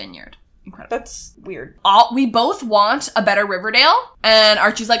Marsh's Vineyard. Incredible. That's weird. We both want a better Riverdale, and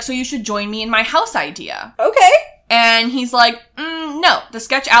Archie's like, so you should join me in my house idea. Okay. And he's like, no, the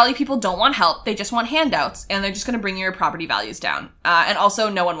Sketch Alley people don't want help. They just want handouts, and they're just going to bring your property values down. And also,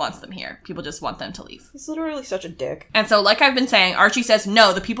 no one wants them here. People just want them to leave. He's literally such a dick. And so, like I've been saying, Archie says,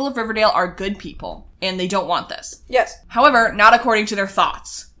 no, the people of Riverdale are good people, and they don't want this. Yes. However, not according to their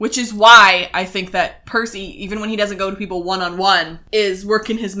thoughts, which is why I think that Percy, even when he doesn't go to people one-on-one, is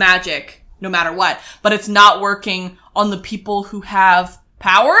working his magic no matter what. But it's not working on the people who have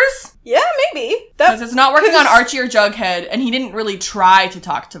powers? Yeah, maybe. Because it's not working on Archie or Jughead, and he didn't really try to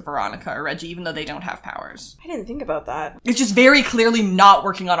talk to Veronica or Reggie, even though they don't have powers. I didn't think about that. It's just very clearly not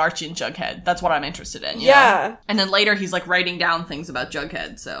working on Archie and Jughead. That's what I'm interested in. Yeah. Know? And then later he's like writing down things about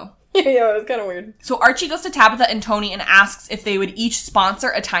Jughead, so... Yeah, it was kind of weird. So Archie goes to Tabitha and Tony and asks if they would each sponsor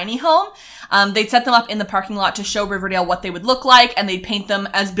a tiny home. They'd set them up in the parking lot to show Riverdale what they would look like, and they'd paint them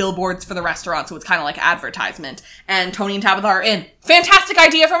as billboards for the restaurant, so it's kind of like advertisement. And Tony and Tabitha are in. Fantastic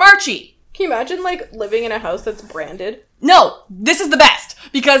idea from Archie! Can you imagine, like, living in a house that's branded? No, this is the best.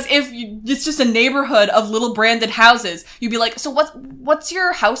 Because if it's just a neighborhood of little branded houses, you'd be like, so what's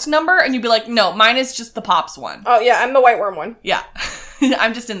your house number? And you'd be like, no, mine is just the Pops one. Oh, yeah, I'm the White Worm one. Yeah.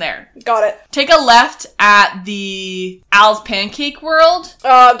 I'm just in there. Got it. Take a left at the Al's Pancake World.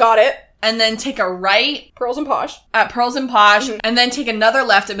 Got it. And then take a right Pearls and Posh. At Pearls and Posh. Mm-hmm. And then take another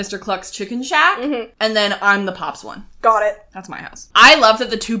left at Mr. Cluck's Chicken Shack. Mm-hmm. And then I'm the Pops one. Got it. That's my house. I love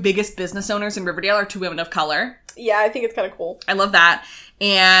that the two biggest business owners in Riverdale are two women of color. Yeah, I think it's kind of cool. I love that.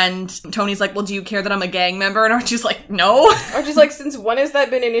 And Tony's like, well, do you care that I'm a gang member? And Archie's like, no. Archie's like, since when has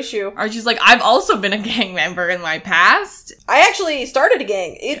that been an issue? Archie's like, I've also been a gang member in my past. I actually started a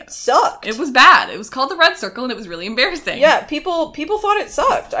gang. It sucked. It was bad. It was called the Red Circle, and it was really embarrassing. Yeah, people thought it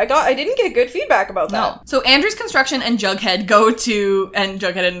sucked. I didn't get good feedback about that. No. So Andrew's Construction and Jughead go to, and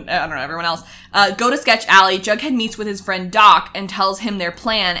Jughead and, I don't know, everyone else, go to Sketch Alley. Jughead meets with his friend Doc and tells him their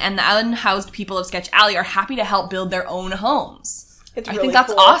plan, and the unhoused people of Sketch Alley are happy to help build their own homes. It's really I think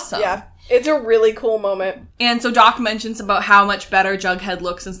that's cool. awesome. Yeah. It's a really cool moment. And so Doc mentions about how much better Jughead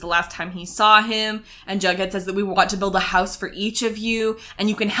looks since the last time he saw him. And Jughead says that we want to build a house for each of you. And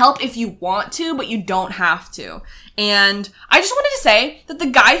you can help if you want to, but you don't have to. And I just wanted to say that the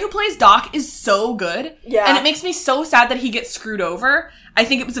guy who plays Doc is so good. Yeah. And it makes me so sad that he gets screwed over. I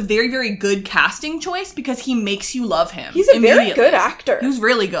think it was a very, very good casting choice because he makes you love him. He's a very good actor. He's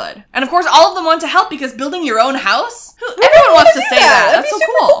really good. And of course, all of them want to help because building your own house? Everyone wants to say that. That's so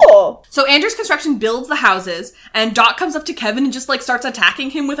cool. So Andrew's Construction builds the houses, and Doc comes up to Kevin and just like starts attacking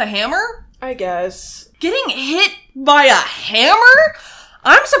him with a hammer? I guess. Getting hit by a hammer?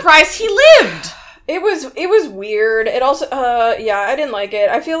 I'm surprised he lived. It was weird. It also, yeah, I didn't like it.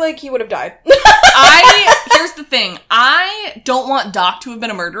 I feel like he would have died. Here's the thing. I don't want Doc to have been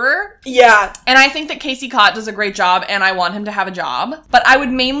a murderer. Yeah. And I think that Casey Cott does a great job, and I want him to have a job. But I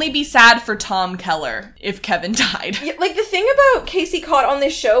would mainly be sad for Tom Keller if Kevin died. Yeah, like, the thing about Casey Cott on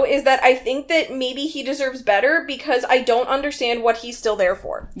this show is that I think that maybe he deserves better because I don't understand what he's still there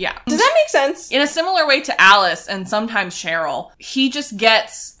for. Yeah. Does that make sense? In a similar way to Alice and sometimes Cheryl, he just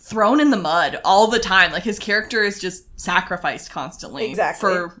gets thrown in the mud all the time. Like, his character is just sacrificed constantly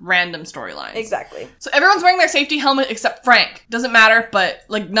for random storylines. Exactly. So everyone's wearing their safety helmet except Frank. Doesn't matter, but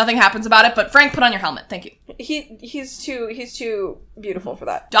like nothing happens about it. But Frank, put on your helmet. Thank you. He's too beautiful for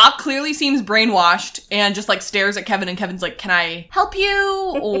that. Doc clearly seems brainwashed and just like stares at Kevin, and Kevin's like, can I help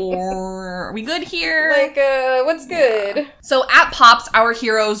you? Or are we good here? Like, what's good? Yeah. So at Pops, our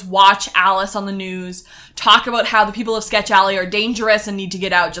heroes watch Alice on the news talk about how the people of Sketch Alley are dangerous and need to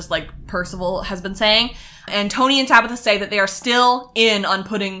get out, just like Percival has been saying. And Tony and Tabitha say that they are still in on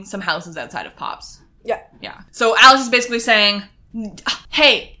putting some houses outside of Pops. Yeah. Yeah. So Alice is basically saying,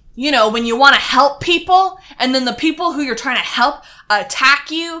 hey, you know, when you want to help people, and then the people who you're trying to help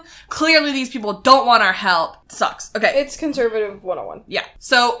attack you, clearly these people don't want our help. Sucks. Okay. It's conservative 101. Yeah.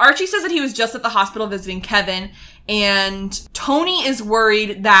 So Archie says that he was just at the hospital visiting Kevin, and Tony is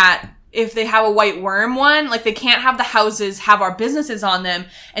worried that if they have a white worm one, like, they can't have the houses have our businesses on them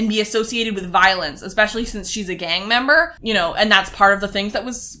and be associated with violence, especially since she's a gang member, you know, and that's part of the things that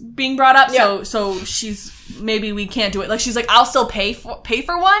was being brought up. Yeah. So she's, maybe we can't do it. Like, she's like, I'll still pay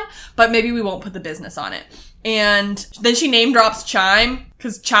for one, but maybe we won't put the business on it. And then she name drops Chime,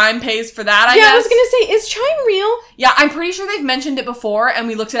 because Chime pays for that, I guess. Yeah, I was gonna say, is Chime real? Yeah, I'm pretty sure they've mentioned it before, and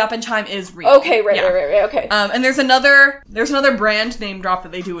we looked it up, and Chime is real. Okay, right, okay. And there's another brand name drop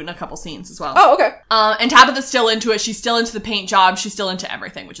that they do in a couple scenes as well. Oh, okay. And Tabitha's still into it. She's still into the paint job. She's still into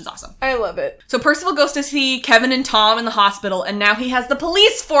everything, which is awesome. I love it. So Percival goes to see Kevin and Tom in the hospital, and now he has the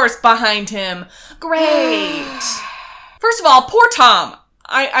police force behind him. Great. First of all, poor Tom.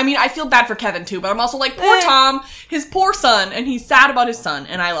 I mean, I feel bad for Kevin too, but I'm also like, poor Tom, his poor son, and he's sad about his son,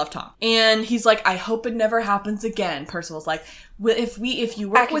 and I love Tom. And he's like, I hope it never happens again. Percival's like, well, if you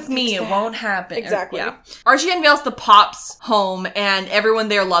work with me, it won't happen. Exactly. Yeah. Archie unveils the Pops home, and everyone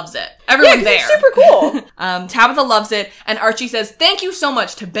there loves it. Everyone there. It's super cool. Tabitha loves it, and Archie says, thank you so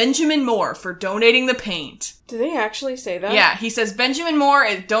much to Benjamin Moore for donating the paint. Do they actually say that? Yeah, he says Benjamin Moore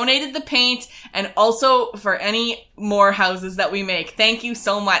donated the paint, and also for any more houses that we make. Thank you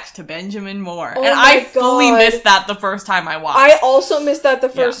so much to Benjamin Moore. Oh, and I fully missed that the first time I watched. I also missed that the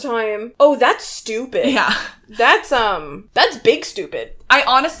first time. Oh, that's stupid. Yeah. That's big stupid. I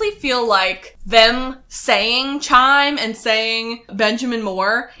honestly feel like them saying Chime and saying Benjamin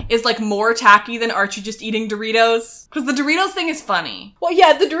Moore is like more tacky than Archie just eating Doritos. Because the Doritos thing is funny. Well,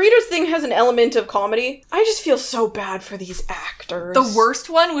 yeah, the Doritos thing has an element of comedy. I just feel so bad for these actors. The worst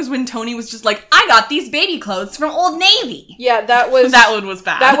one was when Tony was just like, I got these baby clothes from Old Navy. Yeah, that was... that one was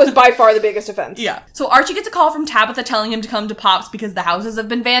bad. That was by far the biggest offense. Yeah. So Archie gets a call from Tabitha telling him to come to Pops because the houses have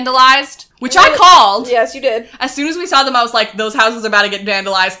been vandalized. Which I called. Yes, you did. As soon as we saw them, I was like, those houses are about to get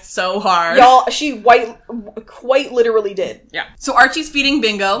vandalized so hard. Y'all, she quite literally did. Yeah. So Archie's feeding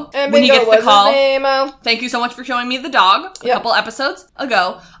Bingo and when Bingo he gets the call. His name. Thank you so much for showing me the dog. A couple episodes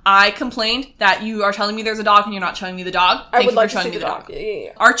ago, I complained that you are telling me there's a dog and you're not showing me the dog. Thank you for showing me the dog.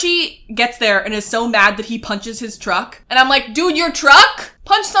 Yeah. Archie gets there and is so mad that he punches his truck. And I'm like, dude, your truck?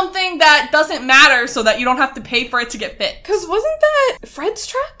 Punch something that doesn't matter so that you don't have to pay for it to get fixed. Because wasn't that Fred's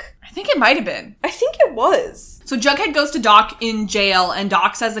truck? I think it might have been. I think it was. So Jughead goes to Doc in jail, and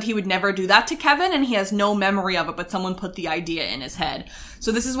Doc says that he would never do that to Kevin, and he has no memory of it, but someone put the idea in his head.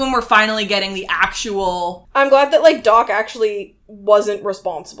 So this is when we're finally getting the actual... I'm glad that, like, Doc actually wasn't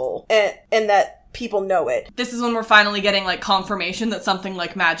responsible, and that people know it. This is when we're finally getting, like, confirmation that something,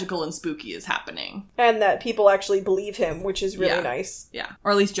 like, magical and spooky is happening. And that people actually believe him, which is really nice. Yeah.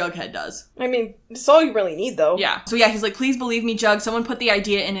 Or at least Jughead does. I mean, it's all you really need, though. Yeah. So yeah, he's like, please believe me, Jug. Someone put the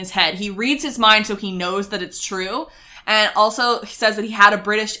idea in his head. He reads his mind so he knows that it's true. And also, he says that he had a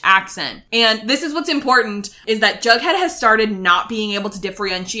British accent. And this is what's important, is that Jughead has started not being able to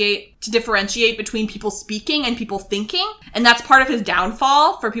differentiate between people speaking and people thinking. And that's part of his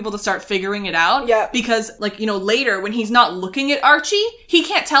downfall for people to start figuring it out. Yeah. Because, like, you know, later, when he's not looking at Archie, he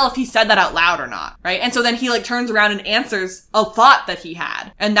can't tell if he said that out loud or not, right? And so then he, like, turns around and answers a thought that he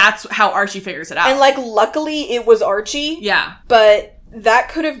had. And that's how Archie figures it out. And, like, luckily, it was Archie. Yeah. But... that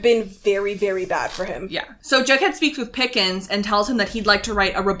could have been very, very bad for him. Yeah. So Jughead speaks with Pickens and tells him that he'd like to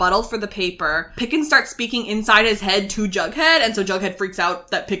write a rebuttal for the paper. Pickens starts speaking inside his head to Jughead, and so Jughead freaks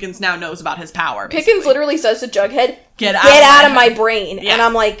out that Pickens now knows about his power. Basically. Pickens literally says to Jughead, get out of my brain. Yeah. And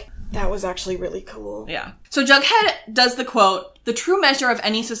I'm like, that was actually really cool. Yeah. So Jughead does the quote, the true measure of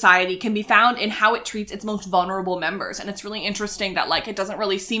any society can be found in how it treats its most vulnerable members. And it's really interesting that, like, it doesn't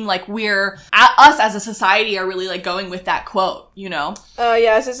really seem like us as a society are really, like, going with that quote, you know?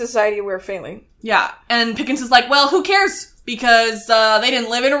 Yeah, as a society, we're failing. Yeah. And Pickens is like, well, who cares? Because, they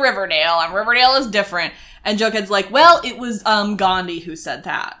didn't live in Riverdale, and Riverdale is different. And Jughead's like, well, it was, Gandhi who said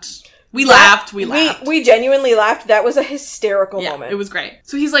that. We laughed. We genuinely laughed. That was a hysterical moment. It was great.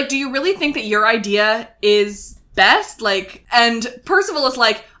 So he's like, do you really think that your idea is best? Like, and Percival is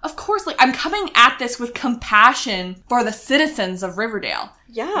like, of course, like, I'm coming at this with compassion for the citizens of Riverdale.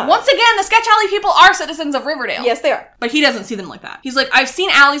 Yeah. Once again, the Sketch Alley people are citizens of Riverdale. Yes, they are. But he doesn't see them like that. He's like, I've seen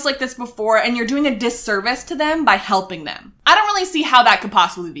alleys like this before, and you're doing a disservice to them by helping them. I don't really see how that could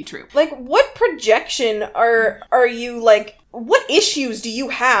possibly be true. Like, what projection are you, like, what issues do you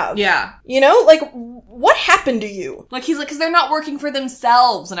have? Yeah. You know? Like, what happened to you? Like, he's like, because they're not working for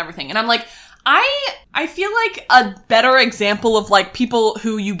themselves and everything. And I'm like, I feel like a better example of, like, people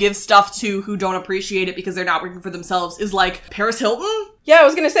who you give stuff to who don't appreciate it because they're not working for themselves is, like, Paris Hilton. Yeah, I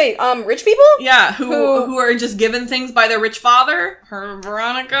was gonna say, rich people? Yeah, who are just given things by their rich father. Her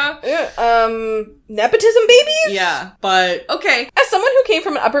Veronica. Nepotism babies? Yeah, but, okay. As someone who came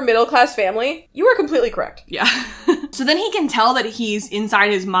from an upper middle class family, you are completely correct. Yeah. So then he can tell that he's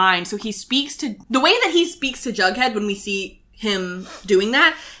inside his mind, so he speaks to... the way that he speaks to Jughead when we see him doing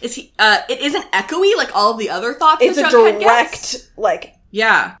that is it isn't echoey like all of the other thoughts it's that a Jughead direct gets. like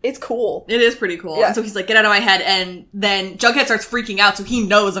Yeah. It's cool. It is pretty cool. Yeah. And so he's like, get out of my head. And then Jughead starts freaking out, so he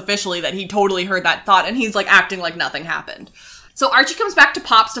knows officially that he totally heard that thought, and he's like acting like nothing happened. So Archie comes back to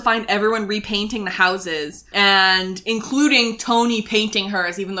Pop's to find everyone repainting the houses, and including Tony painting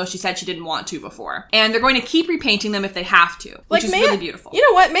hers, even though she said she didn't want to before. And they're going to keep repainting them if they have to, which is really beautiful. You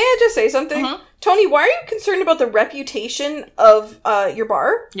know what? May I just say something? Mm-hmm. Tony, why are you concerned about the reputation of your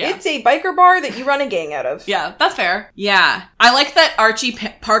bar? Yeah. It's a biker bar that you run a gang out of. Yeah, that's fair. Yeah. I like that Archie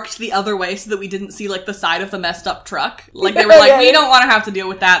parked the other way so that we didn't see, like, the side of the messed up truck. Like, they were like, we don't want to have to deal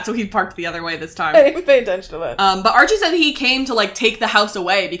with that, so he parked the other way this time. I didn't pay attention to that. But Archie said he came to, like, take the house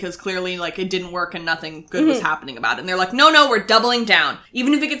away because clearly, like, it didn't work and nothing good was happening about it. And they're like, no, we're doubling down.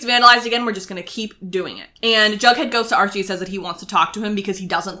 Even if it gets vandalized again, we're just gonna keep doing it. And Jughead goes to Archie and says that he wants to talk to him because he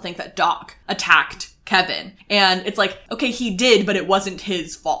doesn't think that Doc attacked Kevin. And it's like, okay, he did, but it wasn't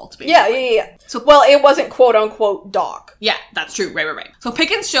his fault, basically. Yeah. So, well, it wasn't quote-unquote Doc. Yeah, that's true. Right. So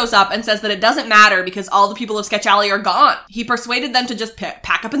Pickens shows up and says that it doesn't matter because all the people of Sketch Alley are gone. He persuaded them to just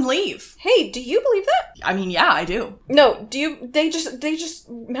pack up and leave. Hey, do you believe that? I mean, yeah, I do. No, do you? They just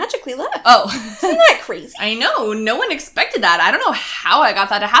magically left. Oh. Isn't that crazy? I know. No one expected that. I don't know how I got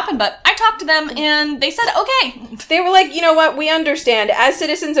that to happen, but I talked to them and they said, okay. They were like, you know what? We understand. As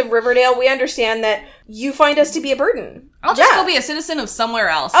citizens of Riverdale, we understand that you find us to be a burden. I'll just go be a citizen of somewhere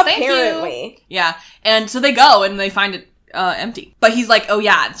else. Apparently. Thank you. Yeah. And so they go and they find it empty. But he's like, oh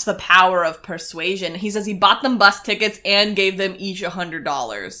yeah, it's the power of persuasion. He says he bought them bus tickets and gave them each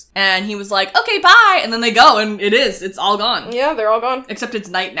 $100. And he was like, okay, bye. And then they go and it's all gone. Yeah, they're all gone. Except it's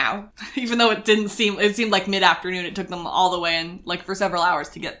night now. Even though it seemed like mid-afternoon. It took them all the way and like for several hours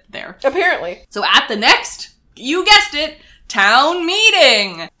to get there. Apparently. So at the next, you guessed it, town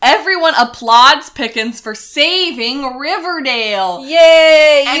meeting. Everyone applauds Pickens for saving Riverdale.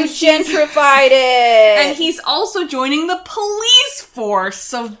 Yay, and you gentrified it. And he's also joining the police force,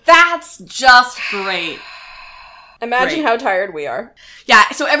 so that's just great. Imagine how tired we are. Yeah,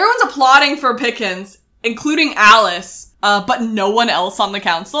 so everyone's applauding for Pickens, including Alice. But no one else on the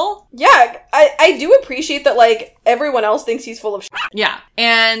council? Yeah, I do appreciate that, like, everyone else thinks he's full of shit. Yeah,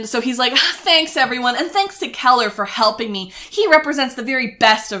 and so he's like, thanks everyone, and thanks to Keller for helping me. He represents the very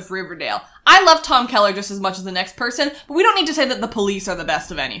best of Riverdale. I love Tom Keller just as much as the next person, but we don't need to say that the police are the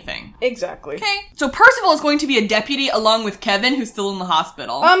best of anything. Exactly. Okay. So Percival is going to be a deputy along with Kevin, who's still in the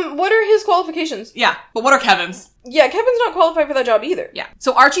hospital. What are his qualifications? Yeah, but what are Kevin's? Yeah, Kevin's not qualified for that job either. Yeah.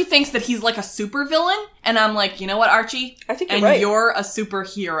 So Archie thinks that he's like a supervillain, and I'm like, you know what, Archie? I think you're right. And you're a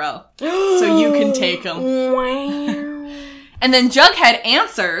superhero, so you can take him. Wow. And then Jughead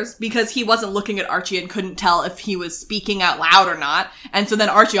answers because he wasn't looking at Archie and couldn't tell if he was speaking out loud or not. And so then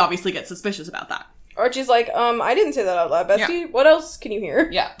Archie obviously gets suspicious about that. Archie's like, I didn't say that out loud, Bestie. Yeah. What else can you hear?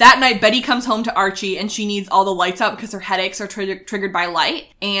 Yeah. That night, Betty comes home to Archie and she needs all the lights out because her headaches are triggered by light.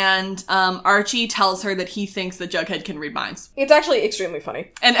 And Archie tells her that he thinks that Jughead can read minds. It's actually extremely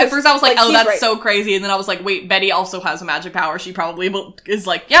funny. And at first I was like, oh, that's right. So crazy. And then I was like, wait, Betty also has a magic power. She probably is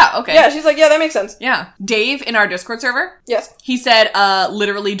like, yeah, okay. Yeah, she's like, yeah, that makes sense. Yeah. Dave in our Discord server. Yes. He said,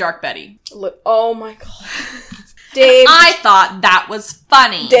 literally Dark Betty. Oh my god. Dave. I thought that was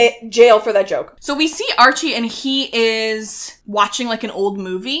funny. Jail for that joke. So we see Archie and he is watching like an old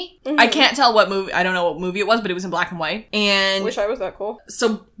movie. Mm-hmm. I can't tell what movie. I don't know what movie it was, but it was in black and white. And wish I was that cool.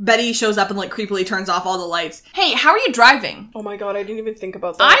 So Betty shows up and like creepily turns off all the lights. Hey, how are you driving? Oh my god, I didn't even think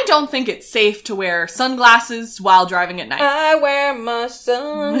about that. I don't think it's safe to wear sunglasses while driving at night. I wear my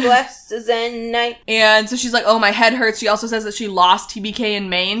sunglasses at night. And so she's like, oh, my head hurts. She also says that she lost TBK in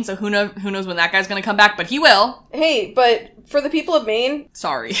Maine, so who knows when that guy's gonna come back, but he will. Hey, but for the people of Maine...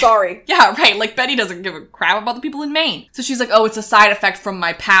 Sorry. Yeah, right. Like, Betty doesn't give a crap about the people in Maine. So she's like, oh, it's a side effect from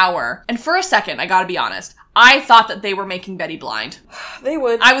my power. And for a second, I gotta be honest, I thought that they were making Betty blind. They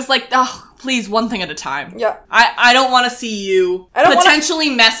would. I was like, oh, please, one thing at a time. Yeah. I don't want to see you potentially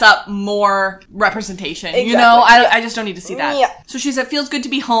mess up more representation. Exactly. You know? I just don't need to see that. Yeah. So she said, feels good to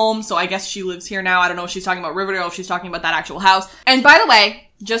be home, so I guess she lives here now. I don't know if she's talking about Riverdale, if she's talking about that actual house. And by the way...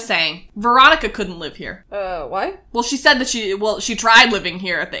 Just saying. Veronica couldn't live here. Why? Well, she said that she tried living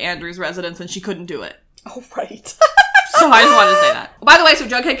here at the Andrews residence and she couldn't do it. Oh, right. So I just wanted to say that. By the way, so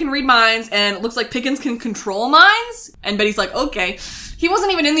Jughead can read minds and it looks like Pickens can control minds. And Betty's like, okay. He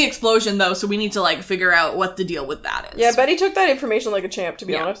wasn't even in the explosion though, so we need to like figure out what the deal with that is. Yeah, Betty took that information like a champ, to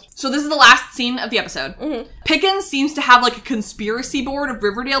be honest. So this is the last scene of the episode. Mm-hmm. Pickens seems to have like a conspiracy board of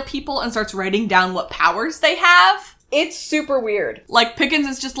Riverdale people and starts writing down what powers they have. It's super weird. Like, Pickens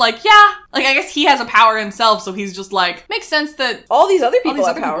is just like, yeah. Like, I guess he has a power himself, so he's just like, makes sense that... All these other people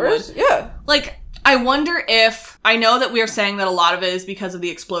have powers. Yeah. Like, I wonder if, I know that we are saying that a lot of it is because of the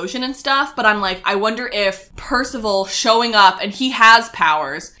explosion and stuff, but I'm like, I wonder if Percival showing up, and he has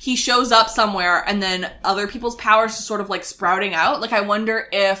powers, he shows up somewhere and then other people's powers just sort of like sprouting out. Like, I wonder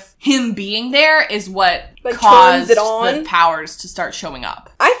if him being there is what like caused turns it on? the powers to start showing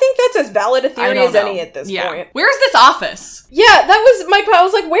up. I think that's as valid a theory as any at this point. Where's this office? Yeah, that was my point. I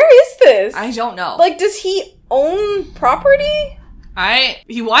was like, where is this? I don't know. Like, does he own property?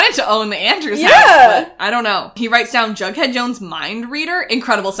 He wanted to own the Andrews house, but I don't know. He writes down Jughead Jones' mind reader.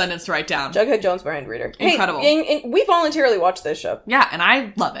 Incredible sentence to write down. Jughead Jones' mind reader. Incredible. Hey, we voluntarily watched this show. Yeah, and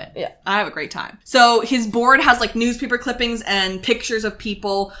I love it. Yeah. I have a great time. So his board has like newspaper clippings and pictures of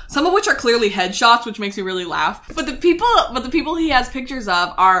people, some of which are clearly headshots, which makes me really laugh. But the people he has pictures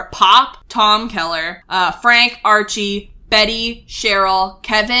of are Pop, Tom Keller, Frank, Archie, Betty, Cheryl,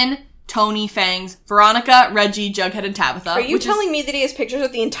 Kevin, Tony, Fangs, Veronica, Reggie, Jughead, and Tabitha. Are you telling me that he has pictures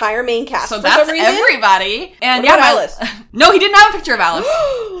of the entire main cast? So for that's some reason? everybody. And what about Alice? No, he didn't have a picture of Alice.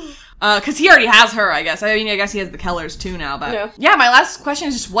 Because he already has her, I guess. I mean, I guess he has the Kellers too now, but... Yeah, my last question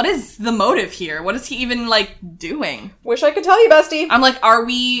is just, what is the motive here? What is he even, like, doing? Wish I could tell you, bestie. I'm like,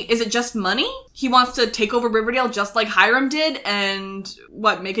 is it just money? He wants to take over Riverdale just like Hiram did and,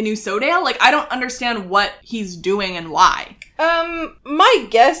 make a new Sodale? Like, I don't understand what he's doing and why. My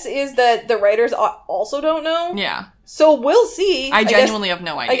guess is that the writers also don't know. Yeah. So we'll see. I genuinely have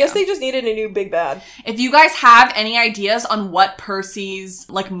no idea. I guess they just needed a new big bad. If you guys have any ideas on what Percy's,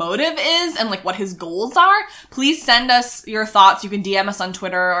 motive is and, what his goals are, please send us your thoughts. You can DM us on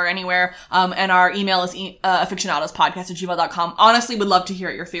Twitter or anywhere. And our email is afictionadospodcast@gmail.com. Honestly, would love to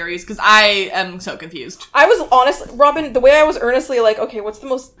hear your theories because I am so confused. I was honestly, Robin, the way I was earnestly like, okay, what's the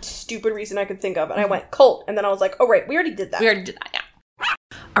most stupid reason I could think of? And I went, cult. And then I was like, oh, right, we already did that. Yeah.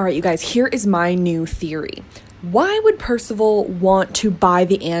 All right, you guys, here is my new theory. Why would Percival want to buy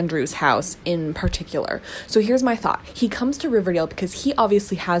the Andrews house in particular? So here's my thought. He comes to Riverdale because he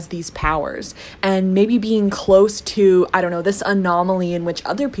obviously has these powers, and maybe being close to, this anomaly in which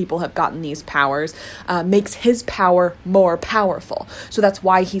other people have gotten these powers makes his power more powerful. So that's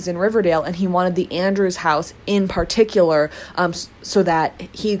why he's in Riverdale, and he wanted the Andrews house in particular so that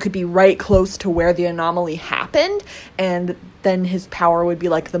he could be right close to where the anomaly happened, and then his power would be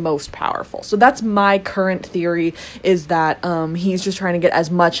the most powerful. So that's my current theory, is that he's just trying to get as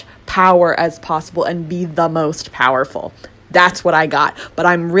much power as possible and be the most powerful. That's what I got, but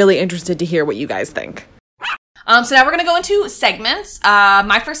I'm really interested to hear what you guys think. So now we're gonna go into segments.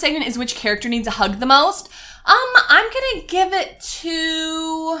 My first segment is which character needs a hug the most. I'm gonna give it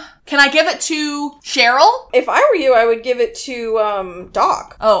to... Can I give it to Cheryl? If I were you, I would give it to,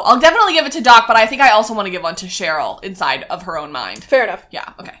 Doc. Oh, I'll definitely give it to Doc, but I think I also want to give one to Cheryl inside of her own mind. Fair enough.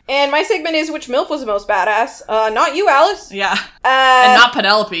 Yeah, okay. And my segment is which MILF was the most badass. Not you, Alice. Yeah. And not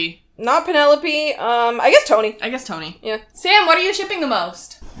Penelope. Not Penelope. I guess Tony. Yeah. Sam, what are you shipping the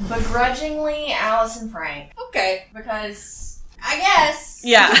most? Begrudgingly, Alice and Frank. Okay. Because, I guess.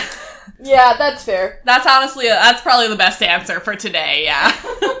 Yeah. Yeah, that's fair. That's probably the best answer for today, yeah.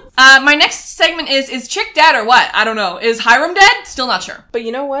 My next segment is Chick dead or what? I don't know. Is Hiram dead? Still not sure. But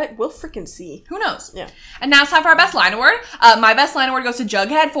you know what? We'll freaking see. Who knows? Yeah. And now it's time for our best line award. My best line award goes to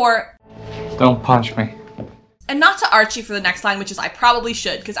Jughead for... Don't punch me. And not to Archie for the next line, which is I probably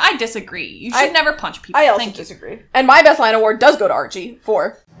should, because I disagree. You should never punch people. I also disagree. And my best line award does go to Archie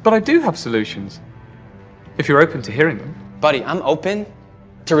for... But I do have solutions. If you're open to hearing them. Buddy, I'm open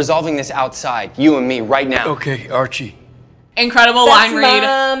to resolving this outside, you and me, right now. Okay, Archie. Incredible line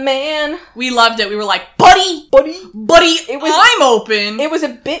read. Man. We loved it. We were like, buddy, I'm open. It was a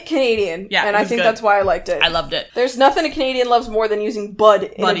bit Canadian. Yeah, and I think that's why I liked it. I loved it. There's nothing a Canadian loves more than using bud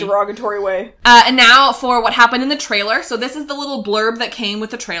in a derogatory way. And now for what happened in the trailer. So this is the little blurb that came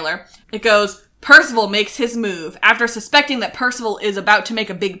with the trailer. It goes... Percival makes his move. After suspecting that Percival is about to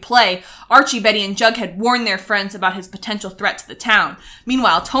make a big play, Archie, Betty, and Jughead warn their friends about his potential threat to the town.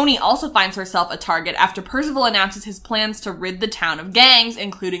 Meanwhile, Tony also finds herself a target after Percival announces his plans to rid the town of gangs,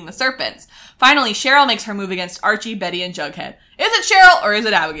 including the Serpents. Finally, Cheryl makes her move against Archie, Betty, and Jughead. Is it Cheryl or is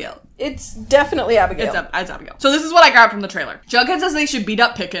it Abigail? It's definitely Abigail. It's Abigail. So this is what I grabbed from the trailer. Jughead says they should beat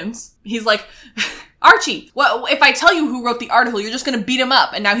up Pickens. He's like... Archie, well, if I tell you who wrote the article, you're just gonna beat him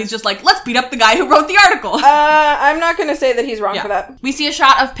up. And now he's just like, let's beat up the guy who wrote the article. I'm not gonna say that he's wrong for that. We see a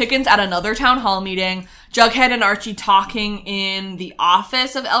shot of Pickens at another town hall meeting. Jughead and Archie talking in the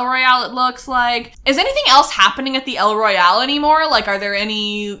office of El Royale, it looks like. Is anything else happening at the El Royale anymore? Are there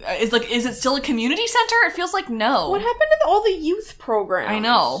any... Is it still a community center? It feels like no. What happened to all the youth programs? I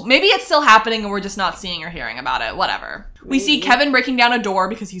know. Maybe it's still happening and we're just not seeing or hearing about it. Whatever. We see Kevin breaking down a door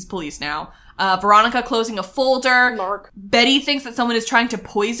because he's police now. Veronica closing a folder. Mark. Betty thinks that someone is trying to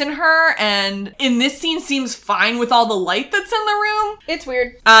poison her, and in this scene seems fine with all the light that's in the room. It's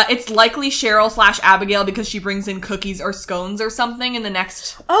weird. It's likely Cheryl/Abigail because she brings in cookies or scones or something in the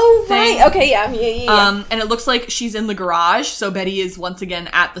next thing. Right. Okay, yeah. And it looks like she's in the garage, so Betty is once again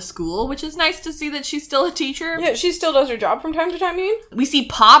at the school, which is nice to see that she's still a teacher. Yeah, she still does her job from time to time, you mean? We see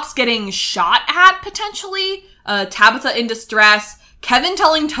Pops getting shot at, potentially. Tabitha in distress. Kevin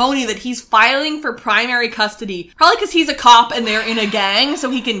telling Tony that he's filing for primary custody. Probably because he's a cop and they're in a gang,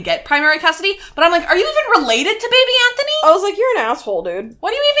 so he can get primary custody. But I'm like, are you even related to baby Anthony? I was like, you're an asshole, dude. What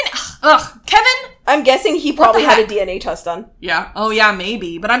do you even... Ugh. Kevin? I'm guessing he probably had a DNA test done. Yeah. Oh, yeah,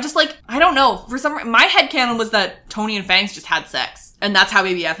 maybe. But I'm just like, I don't know. For some reason, my headcanon was that Tony and Fangs just had sex. And that's how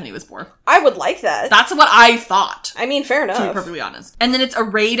baby Anthony was born. I would like that. That's what I thought. I mean, fair enough. To be perfectly honest. And then it's a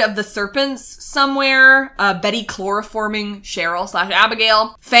raid of the serpents somewhere. Betty chloroforming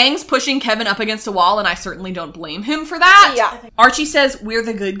Cheryl/Abigail. Fangs pushing Kevin up against a wall, and I certainly don't blame him for that. Yeah. Archie says, we're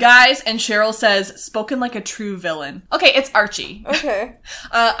the good guys, and Cheryl says, spoken like a true villain. Okay, it's Archie. Okay.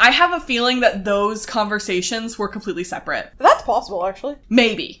 I have a feeling that those conversations were completely separate. That's possible, actually.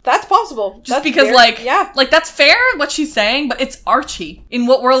 Maybe. That's possible. Just that's because, fair. like, that's fair, what she's saying, but it's Archie. In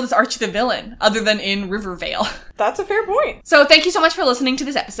what world is Archie the villain, other than in Riverdale? That's a fair point. So thank you so much for listening to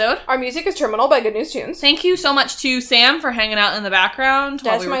this episode. Our music is Terminal by Good News Tunes. Thank you so much to Sam for hanging out in the background That's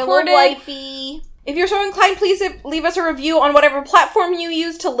while we my recorded. little wifey. If you're so inclined, please leave us a review on whatever platform you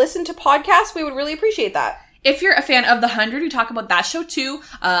use to listen to podcasts. We would really appreciate that. If you're a fan of The 100, we talk about that show too.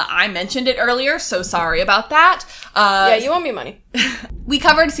 I mentioned it earlier, so sorry about that. Yeah, you owe me money. We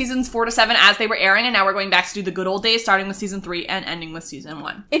covered seasons 4 to 7 as they were airing, and now we're going back to do the good old days, starting with season 3 and ending with season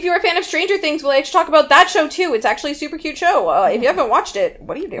 1. If you're a fan of Stranger Things, we'll actually talk about that show too. It's actually a super cute show. If you haven't watched it,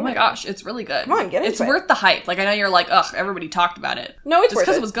 what are you doing? Oh my gosh, it's really good. Come on, get into it. It's worth the hype. Like, I know you're like, ugh, everybody talked about it. No, it's just worth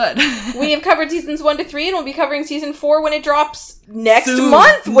because it was good. We have covered seasons 1 to 3, and we'll be covering season 4 when it drops next Soon.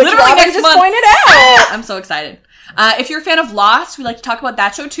 month, which Literally Robin next just month. pointed out. I'm so excited. If you're a fan of Lost, we like to talk about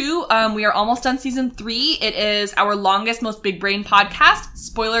that show too. We are almost done season 3. It is our longest, most big brain podcast.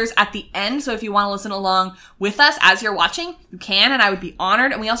 Spoilers at the end, so if you want to listen along with us as you're watching, you can, and I would be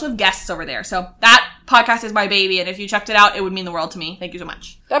honored. And we also have guests over there. So that podcast is my baby, and if you checked it out, it would mean the world to me. Thank you so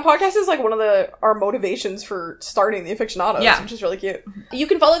much. That podcast is like one of our motivations for starting the Afictionados, which is really cute. You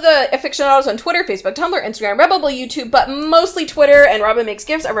can follow the Afictionados on Twitter, Facebook, Tumblr, Instagram, Redbubble, YouTube, but mostly Twitter, and Robin makes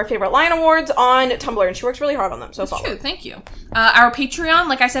gifts of our favorite Lion Awards on Tumblr, and she works really hard on them, so That's true, thank you. Our Patreon,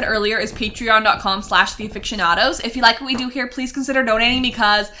 like I said earlier, is patreon.com/theafictionados. If you like what we do here, please consider donating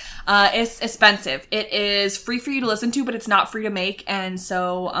because it's expensive. It is free for you to listen to, but it's not free to make, and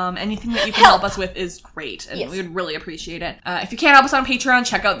so anything that you can help us with is great, and we would really appreciate it. If you can't help us on Patreon,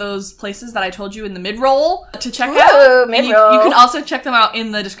 check out those places that I told you in the mid-roll to check out. Mid-roll. You can also check them out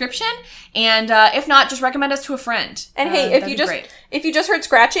in the description, and if not, just recommend us to a friend. And hey, if you just heard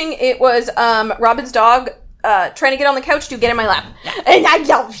scratching, it was Robin's dog trying to get on the couch to get in my lap. Yeah. And I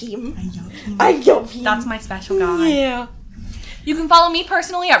love him. I love him. That's my special guy. Yeah. You can follow me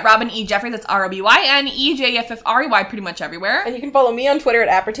personally at Robin E. Jeffrey, that's ROBYNEJFFREY, pretty much everywhere. And you can follow me on Twitter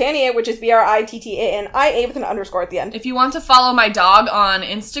at Britannia, which is BRITTANIA with an underscore at the end. If you want to follow my dog on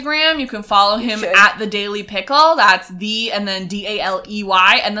Instagram, you can follow him at The Daily Pickle. That's the and then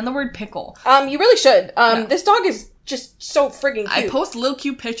DALEY and then the word pickle. You really should. This dog is just so friggin' cute. I post little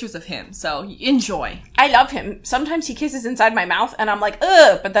cute pictures of him, so enjoy. I love him. Sometimes he kisses inside my mouth, and I'm like,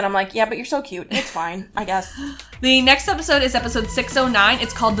 ugh, but then I'm like, yeah, but you're so cute. It's fine, I guess. The next episode is episode 609.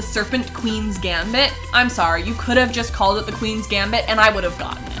 It's called The Serpent Queen's Gambit. I'm sorry, you could have just called it The Queen's Gambit, and I would have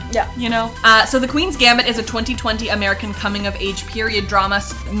gotten it. Yeah. You know? So The Queen's Gambit is a 2020 American coming-of-age period drama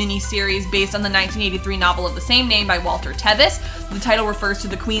miniseries based on the 1983 novel of the same name by Walter Tevis. The title refers to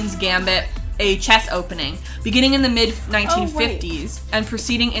The Queen's Gambit, a chess opening. Beginning in the mid-1950s and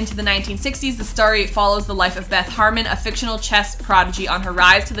proceeding into the 1960s, the story follows the life of Beth Harmon, a fictional chess prodigy on her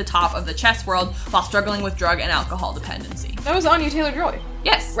rise to the top of the chess world while struggling with drug and alcohol dependency. That was Anya Taylor-Joy.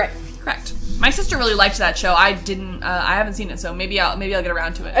 Yes. Right. Correct. My sister really liked that show. I didn't. I haven't seen it, so maybe I'll get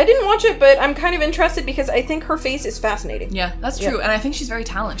around to it. I didn't watch it, but I'm kind of interested because I think her face is fascinating. Yeah, that's true, and I think she's very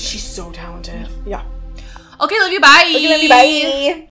talented. She's so talented. Yeah. Okay, love you. Bye. Okay, love you. Bye.